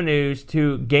avenues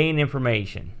to gain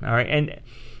information. All right, and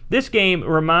this game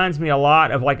reminds me a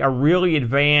lot of like a really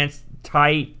advanced,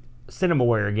 tight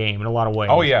Cinemaware game in a lot of ways.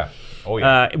 Oh yeah.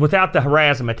 Without the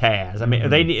razzmatazz. I mean,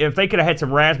 if they could have had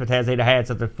some razzmatazz, they'd have had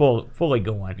something fully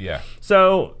going. Yeah.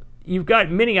 So you've got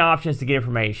many options to get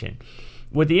information.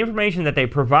 With the information that they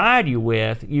provide you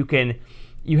with,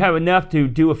 you have enough to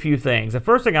do a few things. The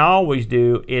first thing I always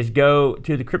do is go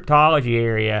to the cryptology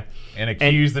area and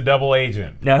accuse the double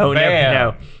agent. No.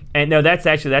 And no, that's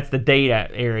the data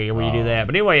area where you do that.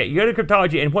 But anyway, you go to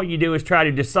cryptology, and what you do is try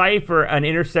to decipher an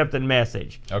intercepted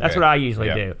message. Okay. That's what I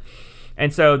usually do.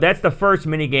 And so that's the first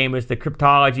mini game, is the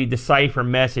cryptology decipher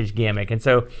message gimmick. And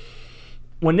so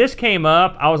when this came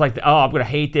up, I was like, oh, I'm going to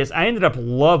hate this. I ended up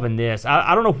loving this.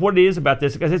 I don't know what it is about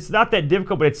this, because it's not that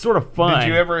difficult, but it's sort of fun. Did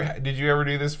you ever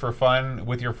do this for fun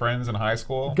with your friends in high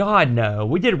school? God, no.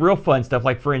 We did real fun stuff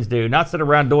like friends do, not sit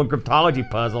around doing cryptology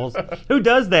puzzles. Who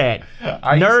does that?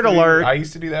 Nerd alert. I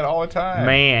used to do that all the time.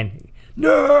 Man.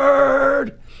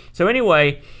 Nerd! So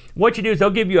anyway, what you do is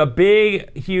they'll give you a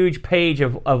big, huge page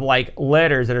of like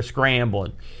letters that are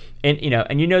scrambled. And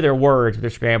they're words, but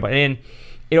they're scrambled. And then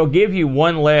it'll give you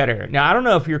one letter. Now, I don't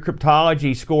know if your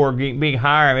cryptology score being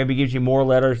higher maybe gives you more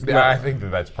letters. Yeah, I think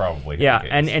that's probably the case.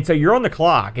 And so you're on the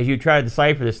clock as you try to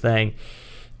decipher this thing.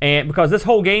 And because this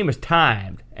whole game is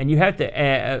timed, and you have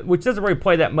to, which doesn't really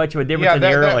play that much of a difference in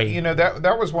the early.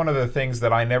 That was one of the things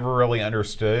that I never really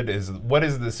understood, is what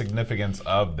is the significance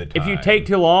of the time? If you take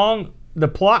too long, the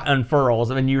plot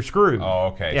unfurls and you're screwed.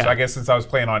 Oh, okay. Yeah. So I guess since I was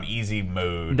playing on easy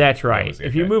mode. That's right.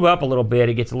 If you move up a little bit,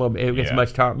 it gets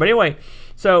much tougher. But anyway,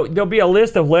 so there'll be a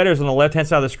list of letters on the left-hand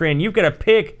side of the screen. You've got to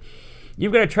pick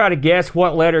you've got to try to guess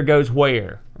what letter goes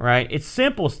where, right? It's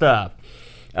simple stuff.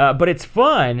 But it's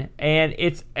fun,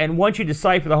 and once you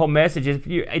decipher the whole message,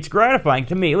 it's gratifying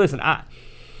to me. Listen,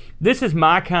 this is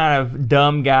my kind of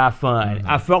dumb guy fun. Mm-hmm.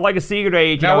 I felt like a secret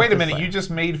agent. Now wait a minute, you just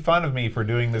made fun of me for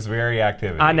doing this very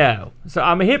activity. I know, so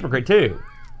I'm a hypocrite too.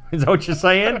 Is that what you're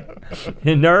saying?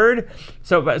 Nerd.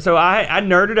 So I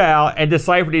nerded out and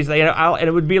deciphered these. And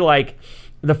it would be like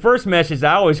the first message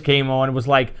I always came on was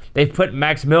like, they've put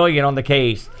Maximilian on the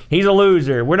case. He's a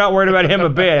loser. We're not worried about him a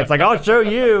bit. It's like, I'll show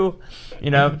you.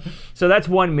 So that's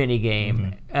one mini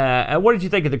game. Mm-hmm. What did you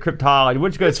think of the cryptology?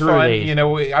 What'd you go through fun.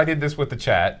 these? I did this with the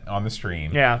chat on the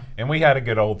stream. Yeah. And we had a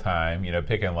good old time,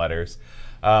 picking letters.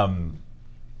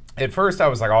 At first, I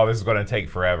was like, "Oh, this is going to take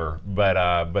forever,"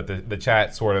 but the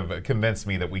chat sort of convinced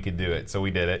me that we could do it, so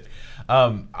we did it.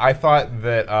 I thought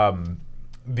that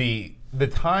the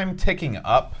time ticking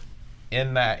up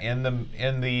in that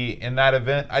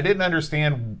event, I didn't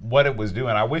understand what it was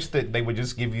doing. I wish that they would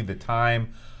just give you the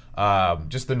time,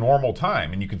 just the normal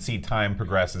time, and you could see time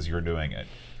progress as you're doing it.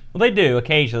 Well, they do.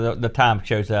 Occasionally, the time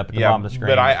shows up at the bottom of the screen.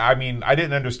 But I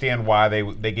didn't understand why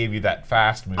they gave you that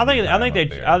fast movement.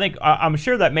 I'm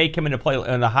sure that may come into play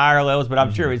on the higher levels, but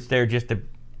I'm sure it's there just to,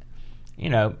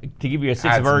 to give you a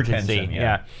sense of urgency. Tension,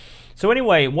 yeah. So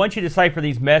anyway, once you decipher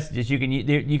these messages, you can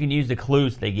use the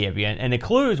clues they give you, and the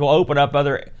clues will open up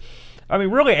other. I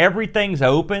mean, really everything's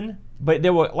open, but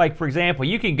there will, like for example,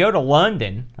 you can go to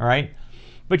London, all right.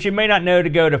 But you may not know to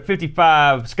go to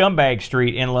 55 Scumbag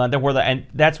Street in London, and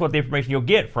that's what the information you'll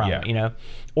get from it,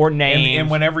 or names.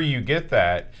 And whenever you get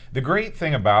that, the great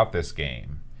thing about this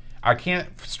game, I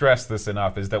can't stress this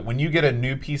enough, is that when you get a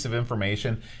new piece of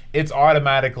information, it's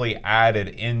automatically added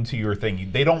into your thing.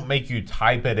 They don't make you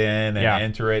type it in and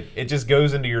enter it. It just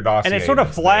goes into your dossier. And it sort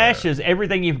of flashes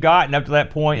everything you've gotten up to that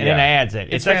point and then adds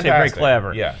it. It's actually very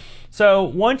clever. Yeah. So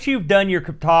once you've done your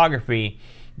cryptography,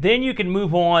 then you can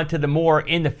move on to the more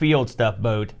in-the-field stuff,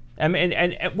 Boat. And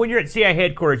when you're at CIA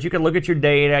headquarters, you can look at your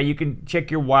data, you can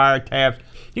check your wiretaps,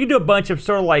 you can do a bunch of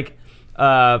sort of like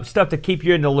stuff to keep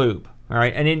you in the loop, all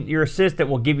right? And then your assistant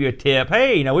will give you a tip.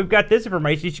 Hey, we've got this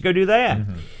information, you should go do that.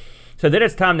 Mm-hmm. So then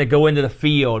it's time to go into the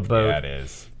field, Boat. Yeah, it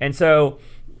is. And so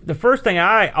the first thing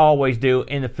I always do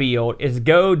in the field is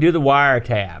go do the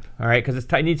wiretap, all right? Because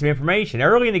it needs some information.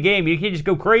 Early in the game, you can't just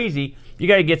go crazy. You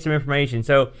got to get some information.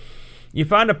 So you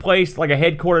find a place like a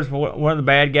headquarters for one of the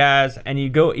bad guys, and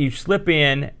you slip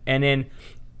in, and then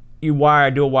you do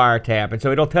a wiretap. And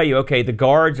so it'll tell you, okay, the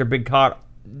guards are being caught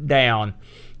down.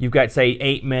 You've got, say,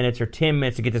 8 minutes or 10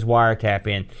 minutes to get this wiretap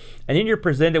in. And then you're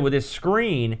presented with this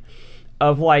screen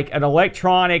of like an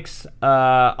electronics,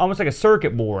 almost like a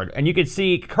circuit board. And you can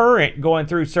see current going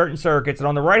through certain circuits. And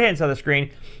on the right-hand side of the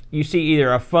screen, you see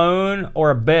either a phone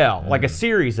or a bell, like a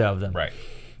series of them. Right.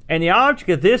 And the object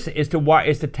of this is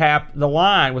to tap the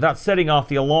line without setting off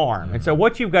the alarm. Mm-hmm. And so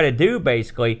what you've got to do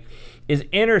basically is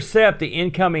intercept the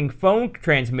incoming phone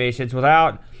transmissions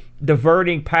without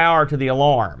diverting power to the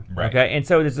alarm. Right. Okay. And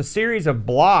so there's a series of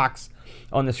blocks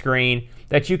on the screen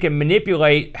that you can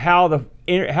manipulate how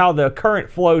the current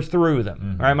flows through them.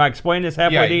 Mm-hmm. All right, am I explaining this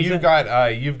halfway decent?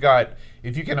 You've got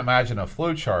if you can imagine a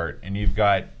flow chart, and you've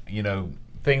got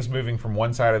things moving from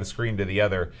one side of the screen to the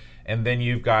other, and then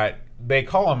you've got,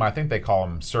 I think they call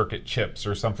them circuit chips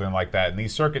or something like that. And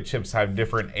these circuit chips have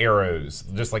different arrows,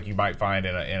 just like you might find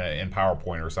in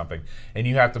PowerPoint or something. And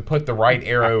you have to put the right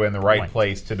arrow in the right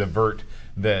place to divert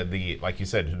the like you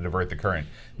said, to divert the current.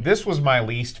 This was my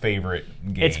least favorite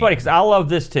game. It's funny because I love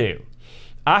this too.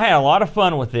 I had a lot of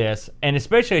fun with this, and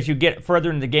especially as you get further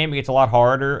into the game, it gets a lot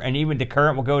harder, and even the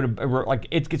current will go to, like,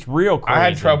 it gets real crazy. I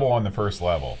had trouble on the first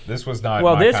level. This was not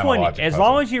well, my this kind one, of logic as puzzle.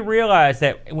 long as you realize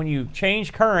that when you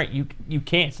change current, you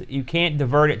can't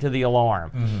divert it to the alarm.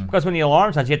 Mm-hmm. Because when the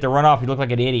alarm sounds, you have to run off, you look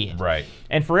like an idiot. Right.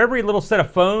 And for every little set of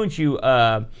phones you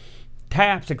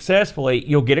tap successfully,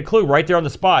 you'll get a clue right there on the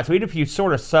spot. So even if you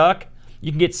sort of suck,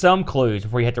 you can get some clues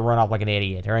before you have to run off like an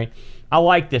idiot, all right? I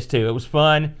like this too. It was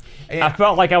fun. Yeah. I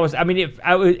felt like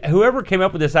whoever came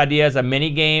up with this idea as a mini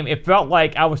game, it felt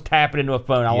like I was tapping into a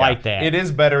phone. I like that. It is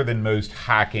better than most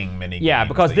hacking mini games. Yeah,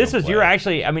 because this is, you're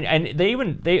actually, and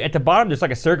they at the bottom, there's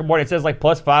like a circuit board. It says like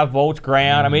plus 5 volts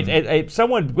ground. Mm-hmm. I mean,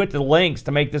 someone went to the links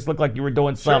to make this look like you were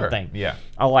doing something. Sure. Yeah.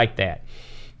 I like that.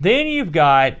 Then you've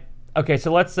got, okay,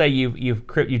 so let's say you've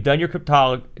done your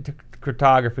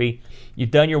cryptography,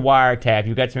 you've done your wiretap,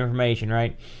 you've got some information,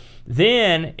 right?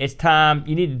 Then it's time,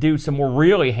 you need to do some more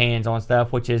really hands-on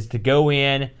stuff, which is to go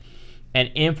in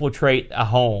and infiltrate a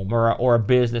home or a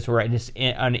business or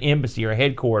an embassy or a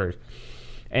headquarters.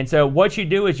 And so what you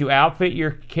do is you outfit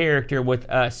your character with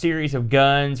a series of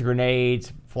guns,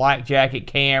 grenades, flak jacket,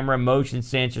 camera, motion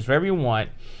sensors, whatever you want.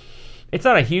 It's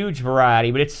not a huge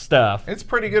variety, but it's stuff. It's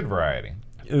pretty good variety.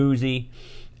 Uzi.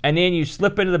 And then you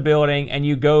slip into the building and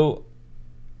you go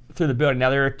through the building. Now,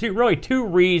 there are two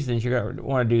reasons you're going to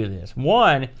want to do this.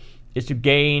 One is to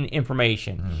gain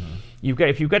information. Mm-hmm.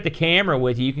 If you've got the camera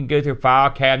with you, you can go through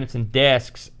file cabinets and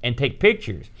desks and take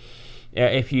pictures.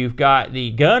 If you've got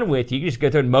the gun with you, you can just go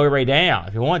through and mow everybody down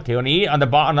if you want to. On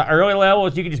the early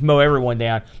levels, you can just mow everyone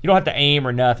down. You don't have to aim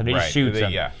or nothing. They just shoot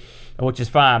them. Yeah. Which is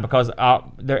fine because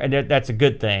that's a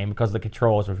good thing because of the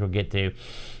controls, which we'll get to.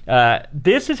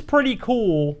 This is pretty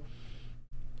cool,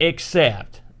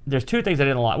 except there's two things I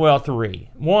didn't like. Well, three.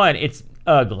 One, it's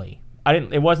ugly.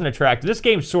 It wasn't attractive. This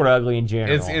game's sort of ugly in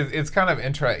general. It's kind of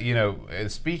interesting.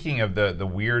 Speaking of the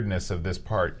weirdness of this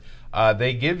part,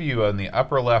 they give you in the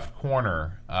upper left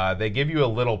corner, they give you a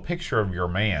little picture of your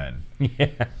man.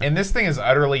 Yeah. And this thing is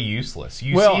utterly useless.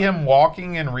 You see him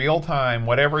walking in real time,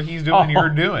 whatever he's doing, you're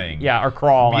doing. Yeah, or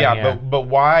crawling. Yeah, but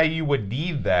why you would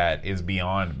need that is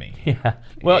beyond me. Yeah.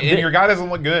 Well, and your guy doesn't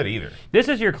look good either. This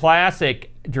is your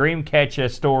classic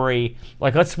Dreamcatcher story.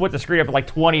 Like, let's split the screen up with like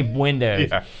 20 windows.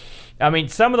 Yeah. I mean,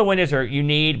 some of the windows you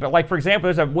need, but like, for example,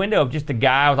 there's a window of just a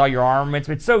guy with all your armaments.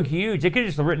 It's so huge, it could have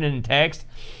just written it in text.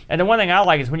 And the one thing I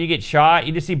like is when you get shot,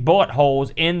 you just see bullet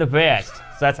holes in the vest.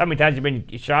 So that's how many times you've been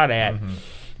shot at.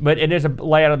 Mm-hmm. And there's a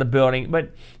layout of the building.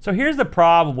 So here's the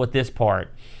problem with this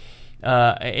part.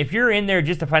 If you're in there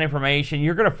just to find information,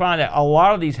 you're going to find that a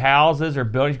lot of these houses or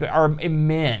buildings are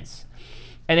immense.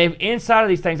 And inside of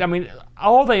these things, I mean,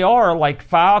 all they are like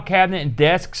file cabinet and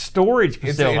desk storage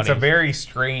facilities. It's a very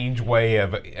strange way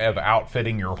of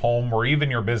outfitting your home or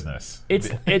even your business.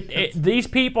 These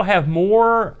people have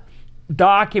more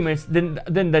documents than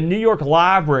the New York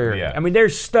Library. Yeah. I mean,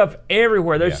 there's stuff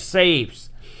everywhere. There's safes.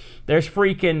 There's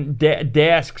freaking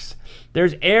desks.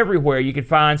 There's everywhere you can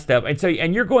find stuff.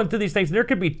 And you're going through these things, and there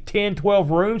could be 10,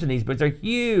 12 rooms in these, but they're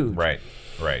huge. Right.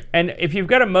 And if you've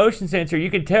got a motion sensor,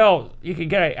 you can get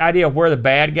an idea of where the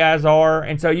bad guys are.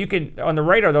 And so you can, on the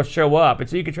radar, they'll show up. And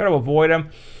so you can try to avoid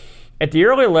them. At the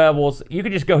early levels, you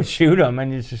can just go shoot them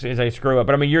and it's just, as they screw up.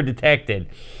 But I mean, you're detected.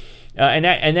 And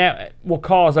that will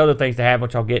cause other things to happen,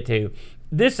 which I'll get to.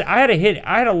 I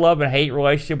had a love and hate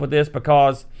relationship with this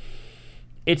because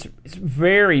it's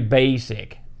very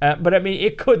basic. But I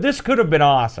mean, this could have been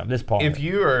awesome. This part. If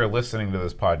you are listening to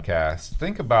this podcast,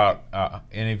 think about,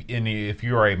 and if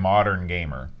you are a modern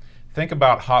gamer, think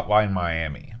about Hotline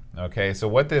Miami. Okay, so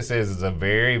what this is a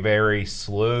very, very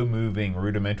slow-moving,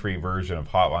 rudimentary version of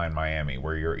Hotline Miami,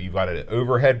 where you've got an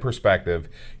overhead perspective.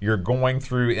 You're going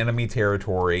through enemy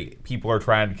territory. People are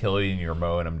trying to kill you, and you're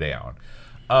mowing them down.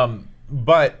 And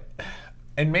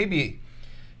maybe.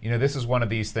 This is one of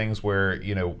these things where,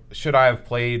 should I have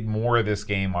played more of this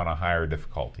game on a higher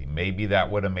difficulty? Maybe that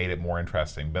would have made it more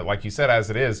interesting. But like you said, as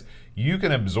it is, you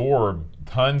can absorb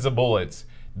tons of bullets.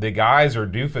 The guys are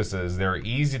doofuses. They're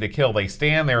easy to kill. They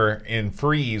stand there in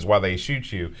freeze while they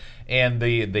shoot you. And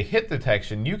the hit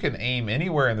detection, you can aim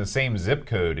anywhere in the same zip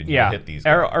code and you hit these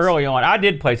guys. Early on, I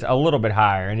did place a little bit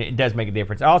higher, and it does make a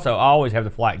difference. Also, I always have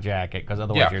the flak jacket because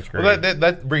otherwise you're screwed. Well,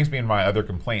 that brings me to my other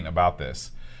complaint about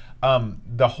this.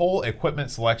 The whole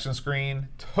equipment selection screen,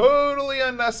 totally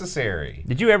unnecessary.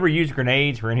 Did you ever use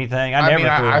grenades for anything?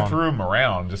 I threw them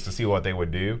around just to see what they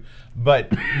would do.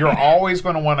 But you're always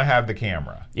going to want to have the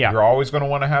camera. Yeah. You're always going to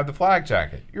want to have the flak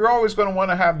jacket. You're always going to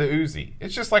want to have the Uzi.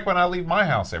 It's just like when I leave my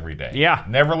house every day. Yeah.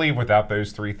 Never leave without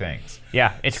those three things.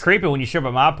 Yeah, it's creepy when you show up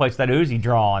at my place, that Uzi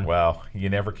drawn. Well, you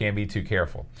never can be too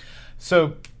careful.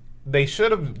 So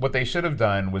what they should have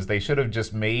done was they should have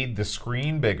just made the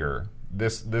screen bigger.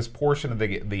 This portion of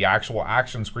the actual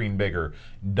action screen bigger,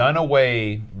 done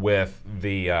away with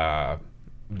your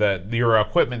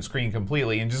equipment screen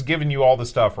completely, and just giving you all the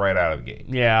stuff right out of the gate.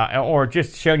 Yeah, or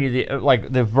just showing you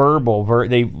the verbal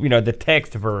the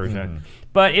text version. Mm-hmm.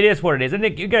 But it is what it is,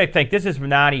 and you got to think this is from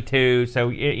 '92,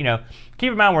 so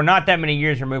keep in mind we're not that many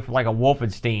years removed from like a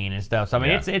Wolfenstein and stuff. So I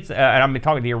mean it's and I'm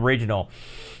talking the original.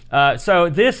 So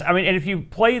this, I mean, and if you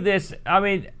play this, I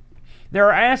mean, there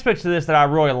are aspects of this that I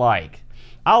really like.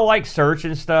 I like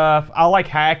searching stuff. I like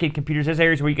hacking computers. There's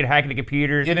areas where you can hack into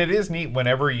computers. And it is neat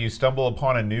whenever you stumble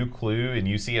upon a new clue and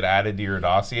you see it added to your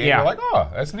dossier. Yeah. You're like, oh,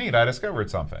 that's neat. I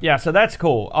discovered something. Yeah, so that's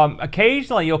cool.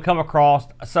 Occasionally, you'll come across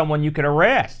someone you can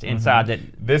arrest inside that.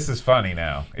 This is funny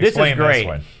now. Explain this is great. This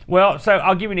one. Well, so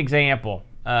I'll give you an example.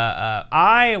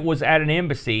 I was at an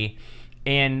embassy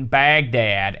in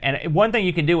Baghdad, and one thing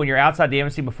you can do when you're outside the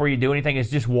embassy before you do anything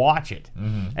is just watch it.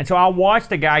 Mm-hmm. And so I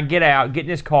watched a guy get out, get in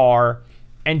his car,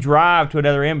 and drive to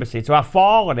another embassy. So I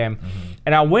followed him,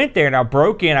 and I went there, and I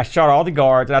broke in, I shot all the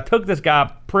guards, and I took this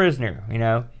guy prisoner,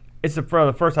 it's for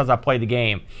the first times I played the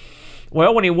game.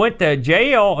 Well, when he went to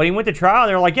jail, when he went to trial,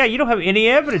 they were like, yeah, you don't have any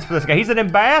evidence for this guy. He's an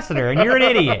ambassador, and you're an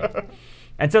idiot.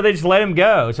 And so they just let him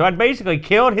go. So I basically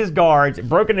killed his guards,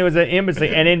 broke into his embassy,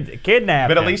 and then kidnapped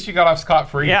But him. at least you got off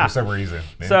scot-free Yeah. for some reason.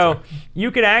 So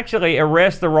you could actually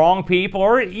arrest the wrong people,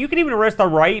 or you could even arrest the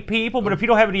right people, but if you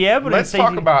don't have any evidence... let's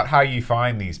talk about how you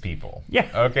find these people. Yeah.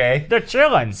 Okay? They're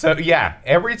chilling. So, yeah,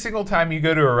 every single time you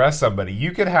go to arrest somebody,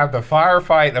 you could have the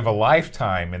firefight of a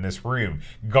lifetime in this room.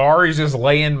 Guards just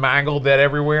laying mangled dead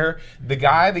everywhere. The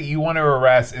guy that you want to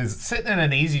arrest is sitting in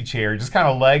an easy chair, just kind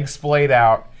of legs splayed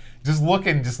out, just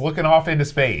looking off into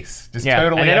space. Just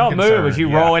totally and they don't unconcerned. move as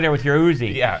you roll in there with your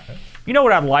Uzi. Yeah. You know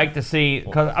what I'd like to see?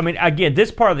 Because, I mean, again,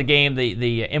 this part of the game,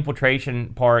 the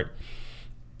infiltration part,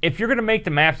 if you're going to make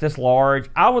the maps this large,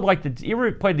 I would like to... You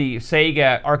ever played the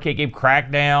Sega arcade game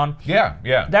Crackdown? Yeah,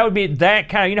 yeah. That would be that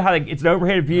kind of... You know how it's an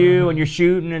overhead view and you're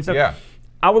shooting and stuff? Yeah.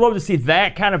 I would love to see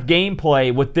that kind of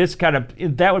gameplay with this kind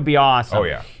of... That would be awesome. Oh,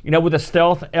 yeah. You know, with a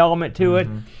stealth element to it.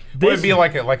 Would it be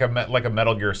like a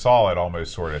Metal Gear Solid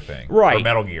almost sort of thing? Right. Or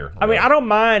Metal Gear. I mean, I don't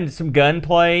mind some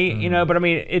gunplay, you know, but I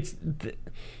mean,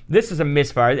 this is a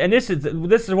misfire, and this is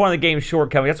one of the game's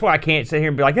shortcomings. That's why I can't sit here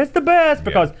and be like, that's the best,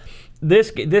 because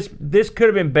this could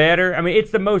have been better. I mean,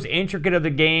 it's the most intricate of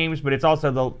the games, but it's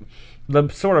also the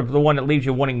sort of the one that leaves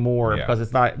you wanting more because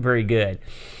it's not very good.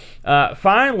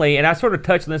 Finally, and I sort of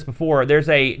touched on this before, there's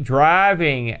a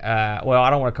driving, well, I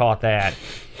don't want to call it that.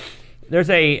 There's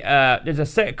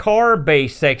a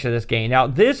car-based section of this game. Now,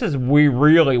 this is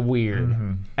really weird,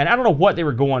 and I don't know what they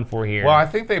were going for here. Well, I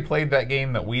think they played that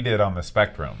game that we did on the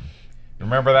Spectrum.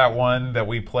 Remember that one that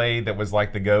we played that was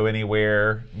like the Go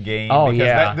Anywhere game? Oh, because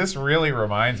yeah. this really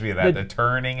reminds me of that, the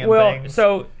turning and well, things.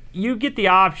 so you get the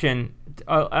option.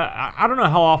 I don't know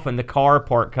how often the car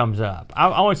part comes up. I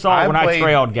only saw it when I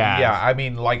trailed guys. Yeah, I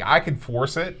mean, like I could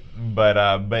force it, but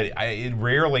it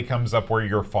rarely comes up where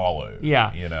you're followed.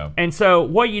 Yeah, you know. And so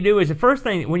what you do is the first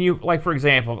thing when you, like, for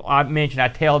example, I mentioned I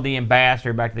tailed the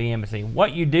ambassador back to the embassy.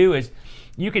 What you do is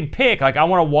you can pick, like, I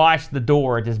want to watch the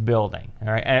door at this building,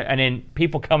 all right, and then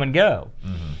people come and go.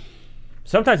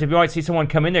 Sometimes if you might see someone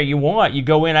come in there you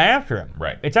go in after them.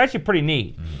 Right. It's actually pretty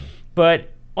neat, but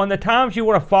on the times you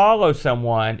want to follow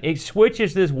someone, it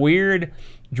switches this weird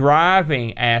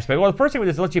driving aspect. Well, the first thing with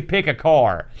this lets you pick a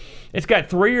car. It's got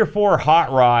 3 or 4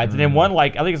 hot rods, and then one,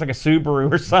 like, I think it's like a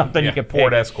Subaru or something you can pick.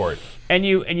 Ford Escort. And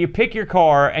you pick your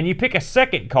car, and you pick a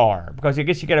second car, because I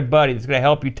guess you got a buddy that's going to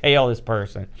help you tail this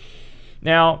person.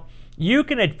 Now, you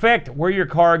can affect where your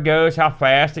car goes, how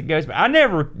fast it goes, but I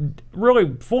never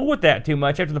really fooled with that too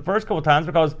much after the first couple times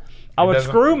because I would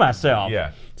screw myself.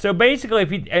 Yeah. So basically,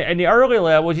 if you in the early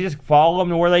levels, you just follow them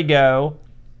to where they go,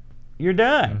 you're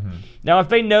done. Now, if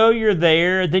they know you're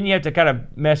there, then you have to kind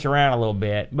of mess around a little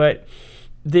bit. But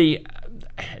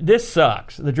this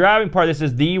sucks. The driving part of this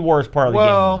is the worst part of the game.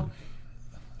 Well,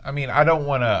 I mean, I don't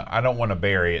want to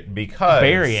bury it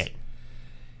because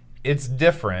it's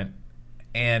different,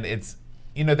 and it's,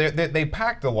 you know, they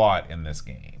packed a lot in this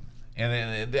game.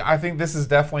 And I think this is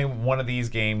definitely one of these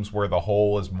games where the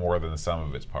whole is more than the sum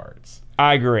of its parts.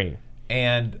 I agree.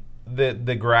 And the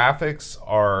graphics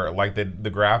are like the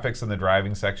graphics in the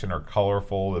driving section are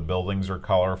colorful. The buildings are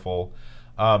colorful.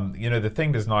 You know, the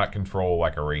thing does not control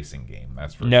like a racing game.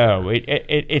 That's for sure. No,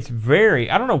 it's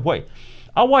very. I don't know what.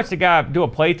 I watched a guy do a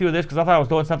playthrough of this because I thought I was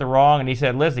doing something wrong, and he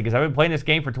said, "Listen, because I've been playing this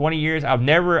game for 20 years, I've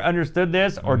never understood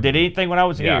this or did anything when I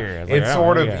was here." I was like, It's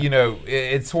sort of, you know,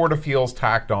 it sort of feels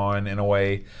tacked on in a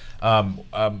way,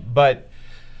 but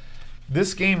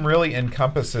this game really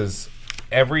encompasses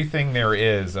everything there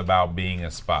is about being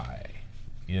a spy.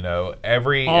 You know,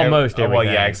 almost everything. Well,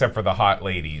 yeah, except for the hot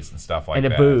ladies and stuff like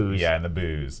that. And the booze. Yeah, and the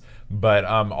booze. But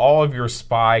all of your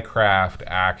spycraft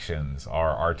actions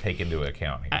are taken into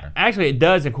account here. Actually, it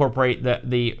does incorporate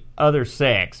the other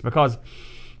sex, because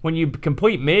when you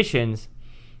complete missions,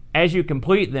 as you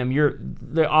complete them,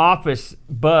 the office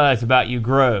buzz about you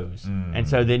grows, and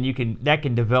so then that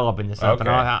can develop into something.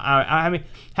 Okay. I mean,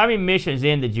 how many missions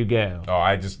in did you go? Oh,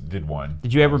 I just did one.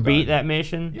 Did you ever beat that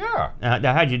mission? Yeah.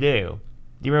 Now, how'd you do?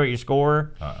 Do you remember your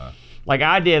score? Like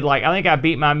I did, I think I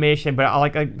beat my mission,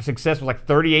 but success was like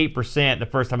 38% the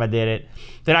first time I did it.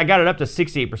 Then I got it up to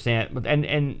 68%.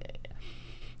 And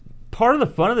part of the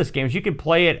fun of this game is you can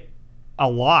play it a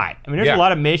lot. I mean, there's a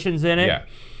lot of missions in it. Yeah.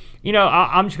 You know,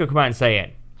 I'm just going to come out and say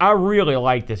it. I really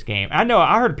like this game. I know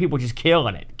I heard people just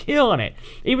killing it.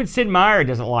 Even Sid Meier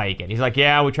doesn't like it. He's like,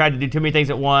 yeah, we tried to do too many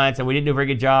things at once, and we didn't do a very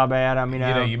good job at them. You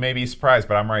know, you may be surprised,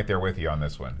 but I'm right there with you on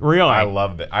this one. Really? I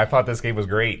loved it. I thought this game was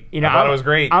great. You know, I thought it was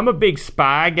great. I'm a big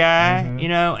spy guy, you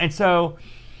know, and so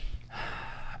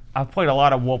I've played a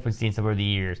lot of Wolfenstein over the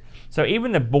years. So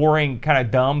even the boring kind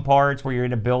of dumb parts where you're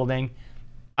in a building,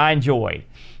 I enjoyed.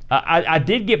 I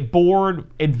did get bored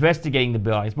investigating the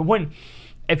buildings, but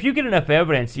if you get enough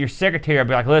evidence, your secretary will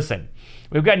be like, listen,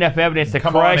 we've got enough evidence to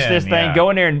crush this thing. Yeah. Go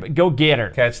in there and go get her.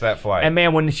 Catch that flight. And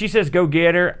man, when she says go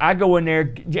get her, I go in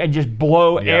there and just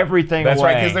blow everything away. That's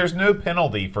right, because there's no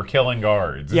penalty for killing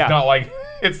guards. Yeah.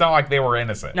 It's not like they were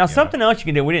innocent. Now, something else you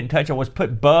can do we didn't touch on was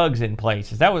put bugs in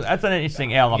places. That's an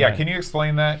interesting element. Yeah, can you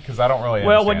explain that? Because I don't really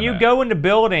Well, understand when you that. go into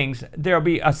buildings, there'll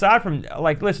be, aside from,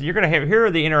 like, listen, you're going to have, here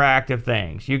are the interactive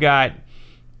things. You got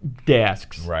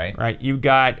desks. Right. You've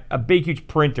got a big, huge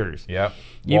printers. Yep.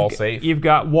 Wall safe. You've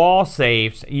got wall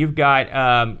safes. You've got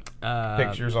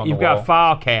Pictures on the You've wall. got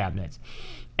file cabinets.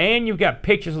 And you've got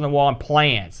pictures on the wall and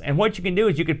plants. And what you can do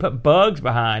is you can put bugs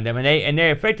behind them, and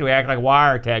they effectively act like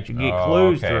wiretaps. You can get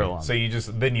clues through them. So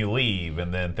then you leave,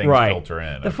 and then things Right. filter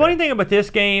in. The funny thing about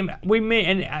this game,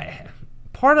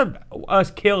 part of us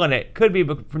killing it could be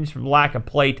from lack of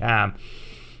playtime.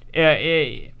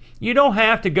 You don't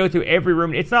have to go through every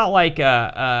room. It's not like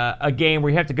a game where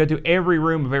you have to go through every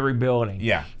room of every building.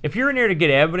 Yeah. If you're in there to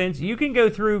get evidence, you can go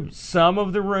through some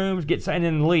of the rooms, and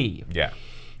then leave. Yeah.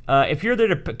 If you're there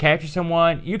to capture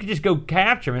someone, you can just go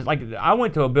capture them. It's like I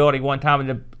went to a building one time, and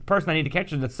the person I need to capture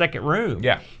is in the second room.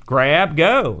 Yeah. Grab,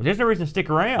 go. There's no reason to stick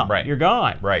around. Right. You're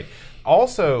gone. Right.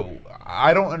 Also,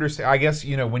 I don't understand. I guess,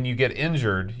 when you get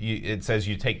injured, it says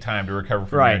you take time to recover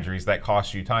from your injuries. That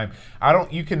costs you time.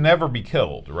 You can never be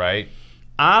killed, right?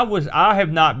 I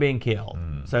have not been killed.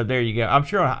 So there you go. I'm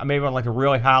sure maybe on like the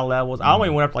really high levels. I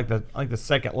only went up to like the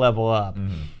second level up.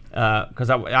 Because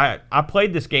I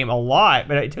played this game a lot,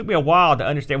 but it took me a while to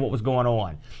understand what was going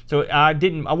on. So I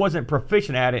wasn't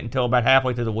proficient at it until about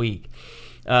halfway through the week.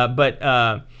 But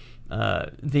the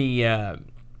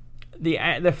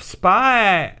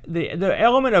spy, the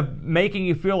element of making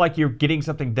you feel like you're getting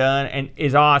something done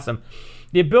is awesome.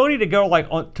 The ability to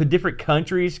go to different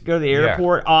countries, go to the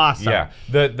airport, awesome. Yeah,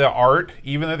 the art,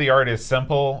 even though the art is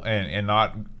simple and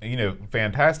not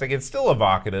fantastic, it's still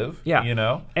evocative.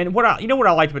 Yeah, And what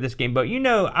I liked about this game, but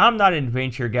I'm not an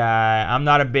adventure guy. I'm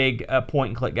not a big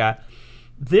point and click guy.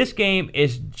 This game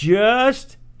is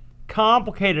just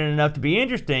complicated enough to be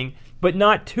interesting, but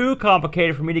not too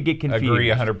complicated for me to get confused. Agree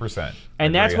 100%.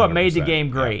 And that's what made the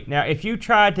game great. Yeah. Now, if you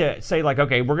tried to say, like,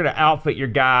 okay, we're going to outfit your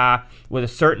guy with a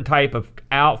certain type of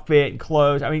outfit and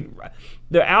clothes, I mean,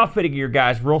 the outfitting of your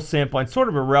guy is real simple and sort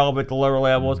of irrelevant to lower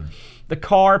levels. The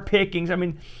car pickings, I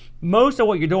mean, most of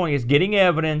what you're doing is getting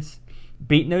evidence,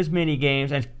 beating those mini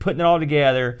games, and putting it all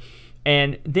together,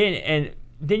 and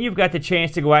then you've got the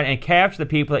chance to go out and capture the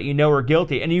people that you know are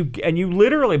guilty, and you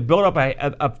literally build up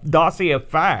a dossier of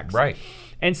facts. Right.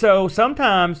 And so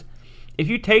sometimes, if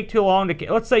you take too long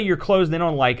to, let's say you're closing in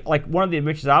on like one of the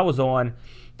adventures I was on,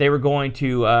 they were stealing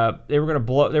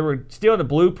the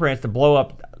blueprints to blow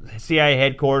up CIA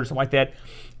headquarters, something like that,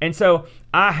 and so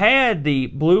I had the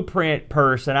blueprint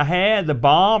person, I had the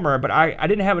bomber, but I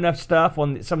didn't have enough stuff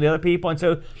on some of the other people, and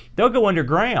so they'll go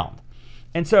underground,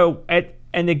 and so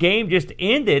and the game just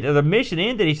ended, or the mission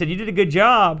ended. He said, you did a good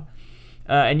job,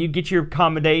 and you get your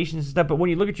accommodations and stuff, but when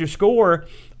you look at your score,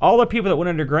 all the people that went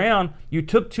underground, you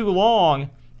took too long,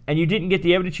 and you didn't get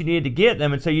the evidence you needed to get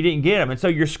them, and so you didn't get them, and so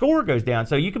your score goes down.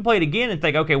 So you can play it again and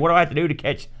think, okay, what do I have to do to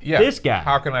catch this guy?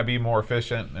 How can I be more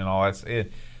efficient and all that?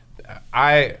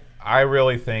 I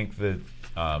really think that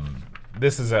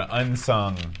this is an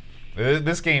unsung.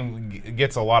 This game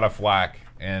gets a lot of flack,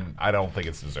 and I don't think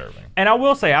it's deserving. And I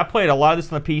will say, I played a lot of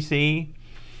this on the PC,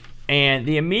 and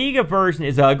the Amiga version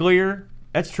is uglier.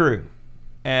 That's true.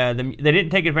 They didn't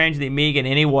take advantage of the Amiga in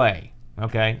any way.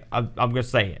 Okay, I'm going to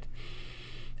say it.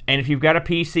 And if you've got a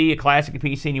PC, a classic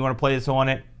PC, and you want to play this on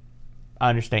it, I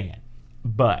understand.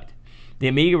 But the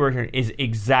Amiga version is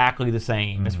exactly the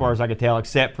same, as far as I can tell,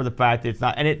 except for the fact that it's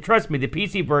not. And trust me, the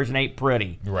PC version ain't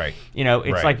pretty. Right.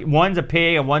 It's like one's a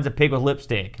pig and one's a pig with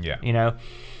lipstick. Yeah.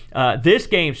 This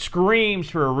game screams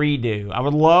for a redo. I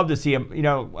would love to see this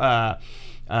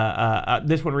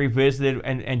one revisited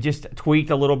and just tweaked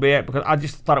a little bit, because I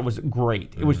just thought it was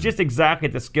great. It was just exactly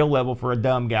at the skill level for a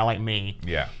dumb guy like me.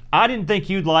 Yeah. I didn't think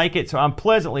you'd like it, so I'm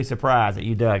pleasantly surprised that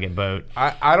you dug it, Boat.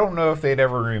 I don't know if they'd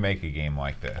ever remake a game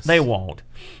like this. They won't.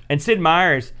 And Sid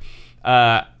Meier's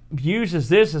uses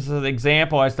this as an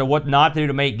example as to what not to do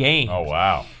to make games. Oh,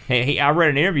 wow. I read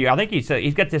an interview. I think he said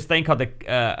he's got this thing called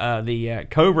the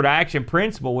covert action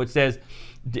principle, which says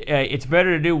it's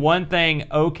better to do one thing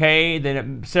okay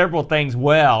than several things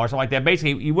well, or something like that.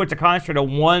 Basically, you want to concentrate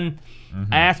on one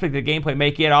aspect of the gameplay,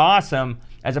 make it awesome,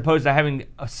 as opposed to having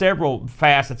several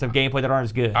facets of gameplay that aren't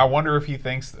as good. I wonder if he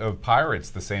thinks of Pirates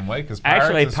the same way, because Pirates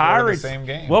Actually, is sort of the same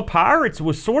game. Well, Pirates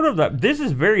was sort of this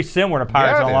is very similar to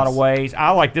Pirates Yeah, in it a lot is. of ways. I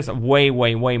like this way,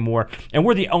 way, way more. And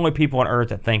we're the only people on Earth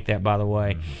that think that, by the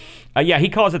way. Yeah, he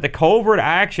calls it the covert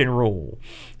action rule.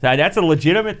 Now, that's a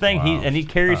legitimate thing. Wow. He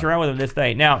carries around with him this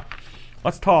day. Now,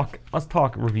 let's talk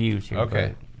reviews here.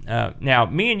 Okay. Now,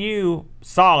 me and you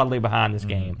solidly behind this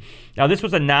game. Now, this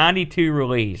was a 92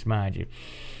 release, mind you.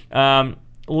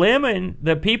 Lemon,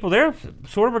 the people there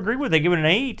sort of agree with it. They give it an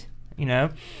 8, you know.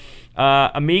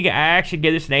 Amiga Action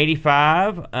gave this an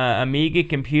 85. Amiga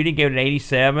Computing gave it an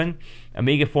 87.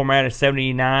 Amiga Format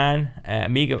 79.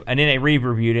 Amiga, and then they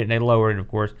re-reviewed it and they lowered it, of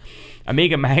course.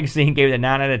 Amiga Magazine gave it a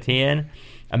 9 out of 10.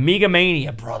 Amiga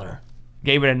Mania, brother,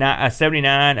 gave it a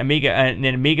 79. Amiga, and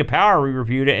then Amiga Power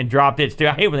re-reviewed it and dropped it still.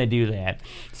 I hate when they do that.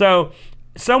 So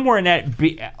somewhere in that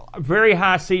very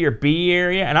high C or B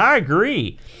area, and I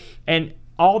agree. And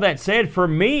all that said, for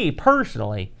me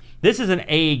personally, this is an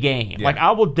A game. Yeah. Like,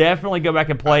 I will definitely go back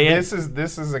and play it.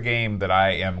 This is a game that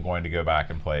I am going to go back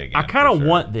and play again. I kind of for sure.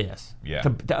 want this Yeah.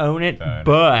 to own it, To own it.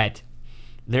 but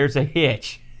there's a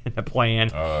hitch in the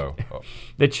plan. Oh.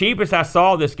 The cheapest I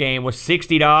saw this game was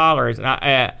 $60, and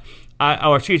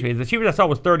the cheapest I saw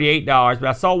was $38, but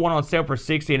I saw one on sale for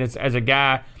 $60, and it's as a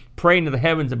guy praying to the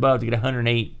heavens above to get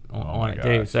 108 on my it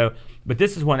too. gosh. So, but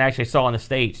this is one I actually saw in the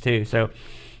States too. So,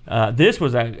 this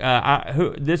was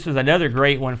another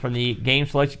great one from the Game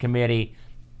Selection Committee.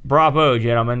 Bravo,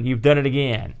 gentlemen! You've done it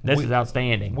again. This is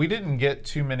outstanding. We didn't get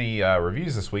too many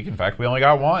reviews this week. In fact, we only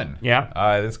got one.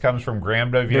 Yeah. This comes from Graham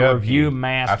W. The review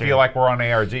master. I feel like we're on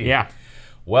ARG. Yeah.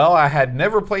 Well, I had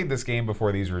never played this game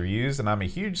before these reviews, and I'm a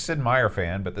huge Sid Meier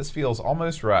fan, but this feels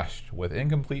almost rushed, with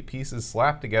incomplete pieces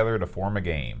slapped together to form a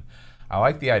game. I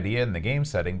like the idea in the game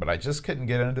setting, but I just couldn't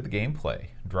get into the gameplay.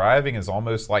 Driving is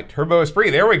almost like Turbo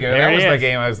Esprit. There we go. There That it was the is.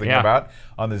 game I was thinking Yeah. about.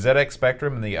 On the ZX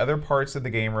Spectrum, and the other parts of the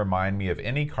game remind me of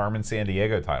any Carmen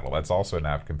Sandiego title. That's also an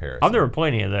apt comparison. I've never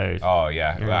played any of those. Oh,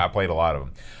 yeah. I played a lot of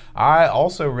them. I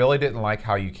also really didn't like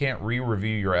how you can't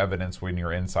re-review your evidence when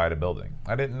you're inside a building.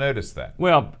 I didn't notice that.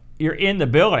 Well, you're in the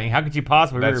building. How could you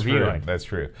possibly That's review true. it? That's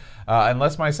true.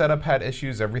 Unless my setup had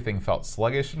issues, everything felt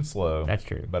sluggish and slow. That's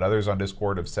true. But others on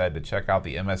Discord have said to check out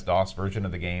the MS-DOS version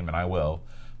of the game, and I will.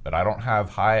 But I don't have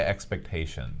high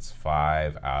expectations.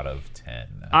 5 out of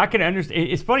 10. I can understand.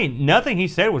 It's funny. Nothing he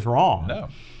said was wrong. No.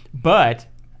 But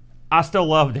I still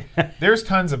loved it. There's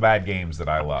tons of bad games that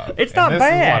I love. It's And not this is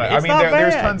bad. one of- It's not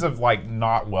there's bad. tons of like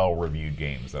not well-reviewed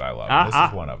games that I love. And this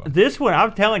is one of them. This one,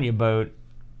 I'm telling you, Boat,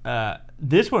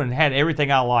 this one had everything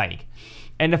I like.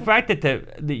 And the fact that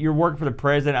that you're working for the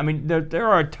president, I mean, there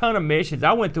are a ton of missions.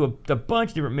 I went through a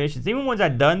bunch of different missions, even ones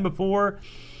I'd done before,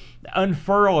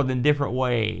 unfurled in different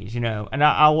ways, you know. And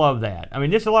I love that. I mean,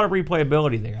 there's a lot of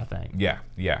replayability there, I think.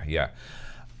 Yeah.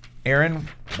 Aaron,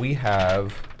 we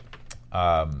have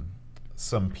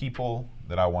some people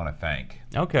that I want to thank.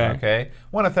 Okay.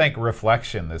 Want to thank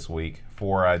Reflection this week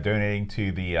for donating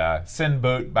to the Send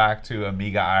Boat Back to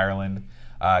Amiga Ireland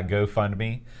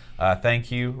GoFundMe.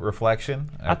 Thank you, Reflection.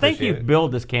 I think appreciate you've it.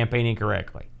 built this campaign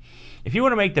incorrectly. If you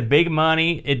want to make the big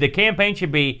money, the campaign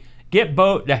should be get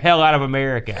Boat the hell out of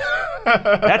America.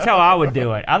 That's how I would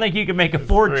do it. I think you can make a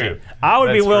fortune. true. I would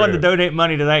be That's willing true. to donate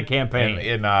money to that campaign.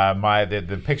 In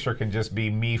the picture can just be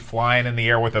me flying in the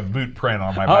air with a boot print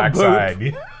on my Oh,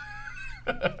 backside.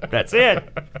 That's it.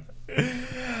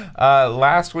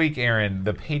 Last week, Aaron,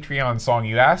 the Patreon song,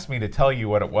 you asked me to tell you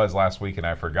what it was last week, and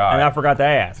I forgot. And I forgot to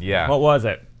ask. Yeah. What was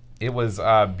it? It was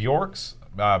Bjork's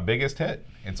biggest hit.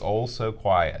 It's Oh So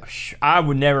Quiet. I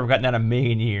would never have gotten that in a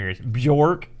million years.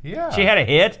 Bjork? Yeah. She had a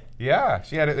hit? Yeah,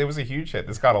 she had it. It was a huge hit.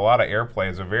 This got a lot of airplay.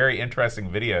 It's a very interesting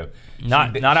video.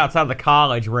 Not outside the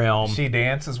college realm. She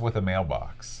dances with a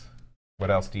mailbox. What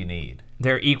else do you need?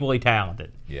 They're equally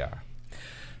talented. Yeah.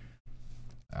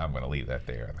 I'm going to leave that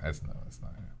there. That's not.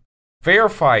 Fair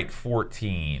Fight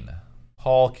 14.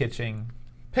 Paul Kitching,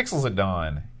 Pixels at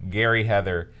Dawn, Gary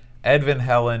Heather, Edvin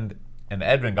Helland, and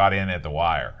Edvin got in at the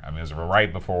wire. I mean, it was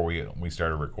right before we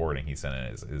started recording. He sent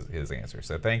in his answer.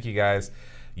 So thank you guys.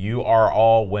 You are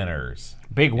all winners.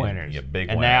 Big winners. Yeah, big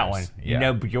and winners. that one. Yeah. You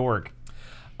know Bjork.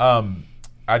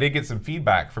 I did get some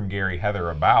feedback from Gary Heather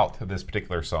about this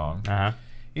particular song. Uh-huh.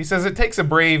 He says it takes a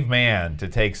brave man to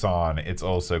take on It's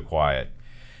Oh So Quiet,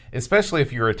 especially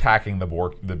if you're attacking the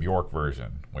Bjork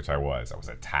version, which I was. I was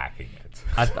attacking it.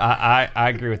 I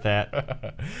agree with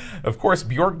that. Of course,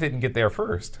 Bjork didn't get there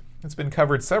first. It's been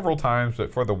covered several times,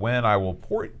 but for the win, I will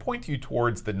point you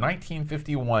towards the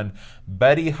 1951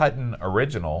 Betty Hutton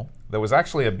original, that was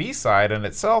actually a B-side in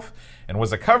itself and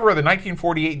was a cover of the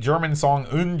 1948 German song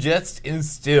Un Jetzt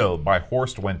ist still by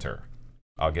Horst Winter.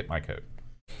 I'll get my coat.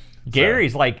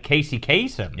 Gary's like Casey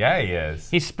Kasem. Yeah, he is.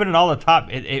 He's spinning all the top.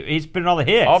 He's spinning all the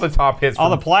hits. All the top hits.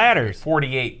 All from the platters.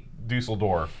 48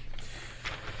 Dusseldorf.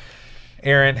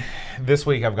 Aaron, this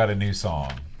week I've got a new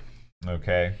song.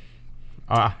 Okay?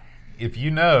 If you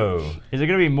know... Is it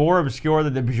going to be more obscure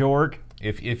than the Bjork?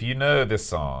 If you know this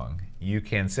song, you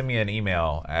can send me an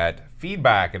email at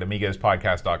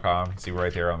feedback@amigospodcast.com. See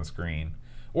right there on the screen.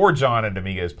 Or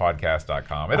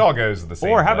john@amigospodcast.com. It all goes to the same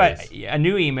Or how place. about a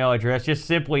new email address, just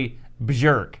simply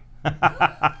Bjork.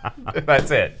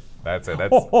 That's it. That's it.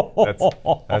 That's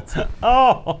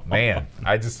Oh, man,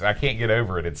 I can't get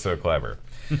over it. It's so clever.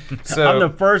 So I'm the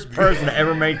first person to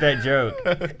ever make that joke.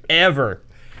 Ever.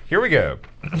 here we go.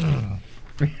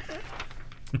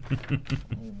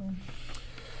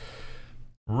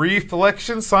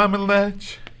 Reflection, Simon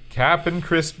Lech, Cap'n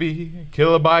Crispy,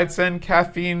 Kilobytes and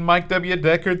Caffeine, Mike W.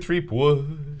 Deckard,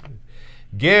 Threepwood,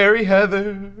 Gary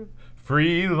Heather,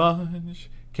 Free Lunch,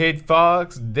 Kate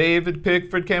Fox, David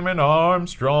Pickford, Cameron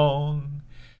Armstrong,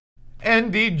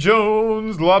 Andy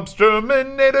Jones,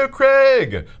 Lobsterman, Nader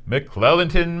Craig,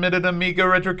 McClellanton, Minute Amiga,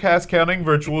 Retrocast, Counting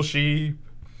Virtual Sheep,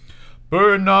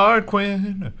 Bernard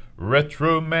Quinn,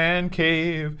 Retro Man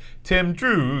Cave, Tim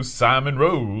Drew, Simon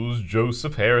Rose,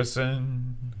 Joseph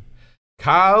Harrison,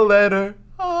 Kyle Letter,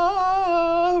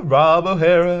 Rob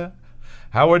O'Hara,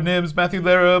 Howard Nibbs, Matthew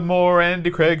Larimore, Andy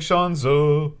Craig,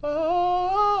 Shanzo,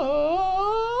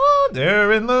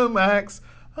 Darren Lomax,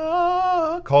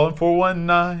 Colin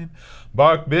 419,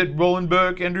 Bark Bit, Roland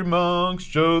Burke, Andrew Monks,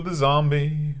 Joe the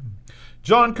Zombie,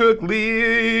 John Cook,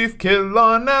 Leaf,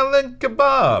 Killon, Alan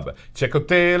Kebab, Checote,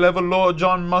 Levelord,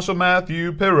 John Marshall,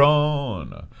 Matthew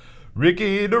Perron,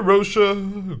 Ricky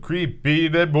DeRocha, Creepy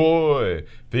Dead Boy,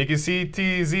 Vicky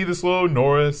CTZ, The Slow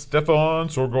Norris, Stefan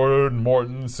Sorgord,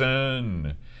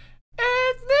 Mortensen,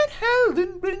 Edmund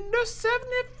Helden, Brenda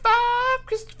 75,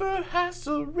 Christopher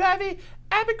Hassel, Ravi,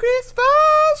 Abby Chris,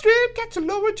 Fall Strip, Catch a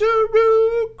Lower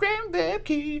Jeru, Graham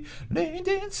Key, Lane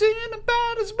Dancing,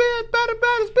 About His Bed, About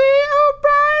His Bed,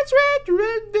 O'Brien's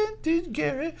Red Vintage,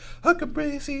 Gary, Hucker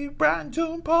Bracey, Brian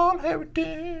Jones, Paul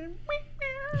Harrington.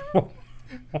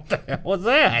 What the hell was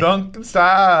that? Duncan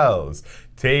Styles,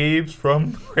 Tapes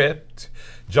from the Crypt,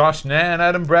 Josh Nan,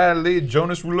 Adam Bradley,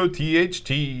 Jonas Rulo,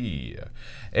 THT,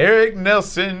 Eric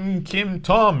Nelson, Kim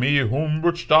Tommy,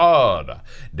 Humbertstad,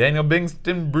 Daniel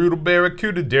Bingston, Brutal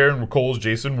Barracuda, Darren Coles,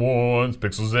 Jason Warnes,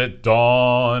 Pixels at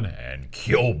Dawn, and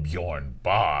Killbjorn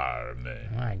Barn.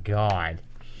 My God.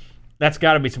 That's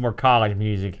got to be some more college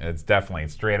music. It's definitely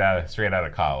straight out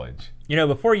of college. You know,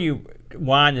 before you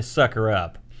wind this sucker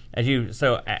up, as you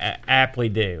so aptly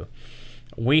do,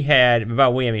 we had, by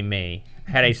we I mean me,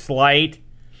 had a slight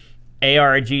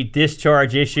ARG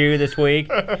discharge issue this week.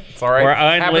 It's all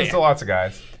right. Happens to lots of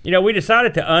guys. You know, we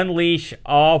decided to unleash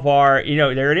all of our,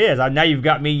 there it is. Now you've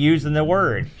got me using the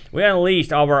word. We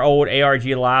unleashed all of our old ARG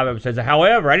Live episodes.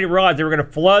 However, I didn't realize they were going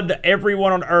to flood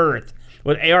everyone on Earth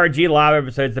with ARG Live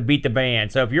episodes to beat the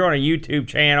band. So if you're on a YouTube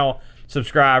channel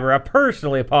subscriber, I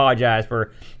personally apologize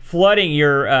for flooding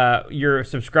your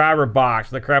subscriber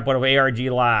box with the crap out of ARG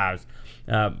Lives.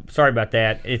 Sorry about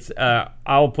that. It's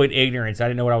I'll put ignorance. I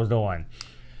didn't know what I was doing.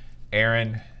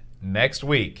 Aaron, next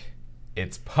week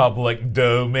it's public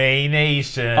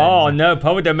domaination. Oh no,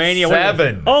 public domania.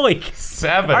 7. Holy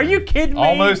 7. Are you kidding me?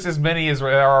 Almost as many as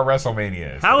there are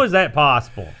WrestleManias. How is that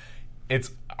possible?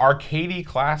 It's Arcady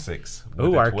Classics.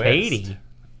 Ooh, Arcady.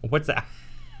 What's that?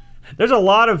 There's a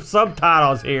lot of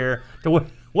subtitles here.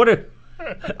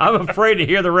 I'm afraid to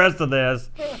hear the rest of this.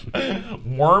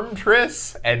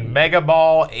 Wormtris and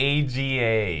Megaball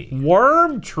AGA.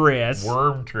 Wormtris?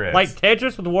 Wormtris. Like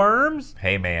Tetris with worms?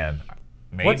 Hey, man.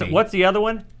 Maybe. What's the other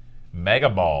one?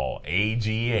 Megaball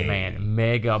AGA. Man,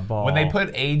 Megaball. When they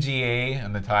put AGA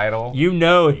in the title, you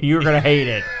know you're going to hate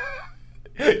it.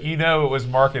 You know it was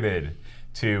marketed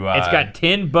to... it's got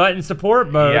 10 button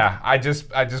support mode. Yeah, I just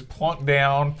plunked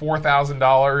down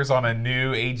 $4,000 on a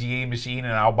new AGA machine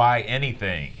and I'll buy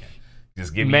anything.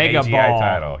 Just give me an AGI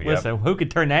title. Yep. Listen, who could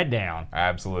turn that down?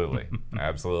 Absolutely.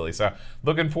 Absolutely. So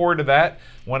looking forward to that.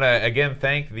 Want to again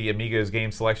thank the Amigos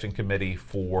Game Selection Committee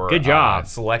for good job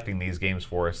selecting these games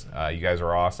for us. You guys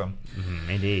are awesome. Mm-hmm,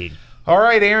 indeed. All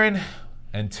right, Aaron.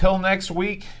 Until next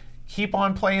week, keep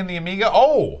on playing the Amiga.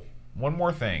 Oh, one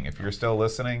more thing. If you're still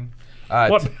listening.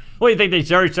 What do you think? They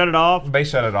already shut it off? They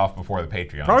shut it off before the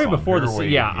Patreon. Probably song. before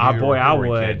I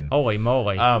would. Kidding. Holy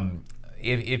moly.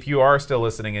 if you are still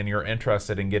listening and you're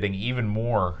interested in getting even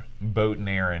more Boat and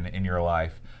Aaron in your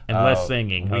life, and less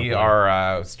singing. We hopefully.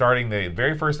 are starting the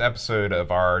very first episode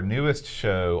of our newest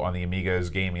show on the Amigos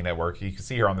Gaming Network. You can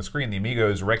see here on the screen the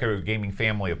Amigos Retro Gaming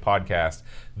family of podcasts,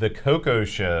 The Coco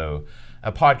Show,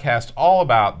 a podcast all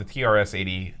about the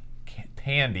TRS-80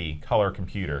 Tandy color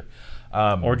computer.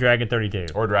 Or Dragon 32.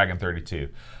 Or Dragon 32.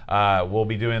 We'll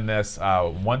be doing this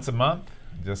once a month,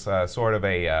 just sort of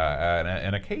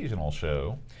an occasional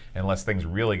show, unless things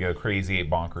really go crazy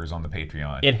bonkers on the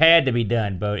Patreon. It had to be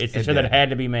done, Bo. It's the show that had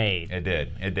to be made. It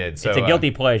did. So, it's a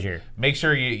guilty pleasure. Make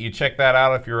sure you check that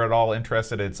out if you're at all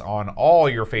interested. It's on all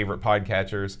your favorite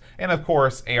podcatchers. And, of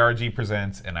course, ARG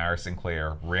Presents and Ira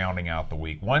Sinclair rounding out the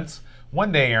week.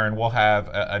 One day, Aaron, we'll have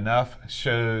enough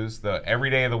shows every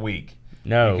day of the week.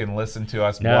 No. You can listen to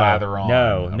us blather on.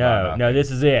 No,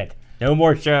 this is it. No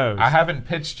more shows. I haven't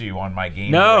pitched you on my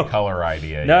Game Boy Color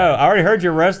idea No, yet. I already heard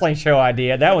your wrestling show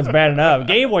idea. That one's bad enough.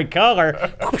 Game Boy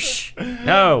Color.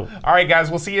 No. All right, guys,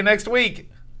 we'll see you next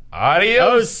week.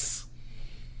 Adios.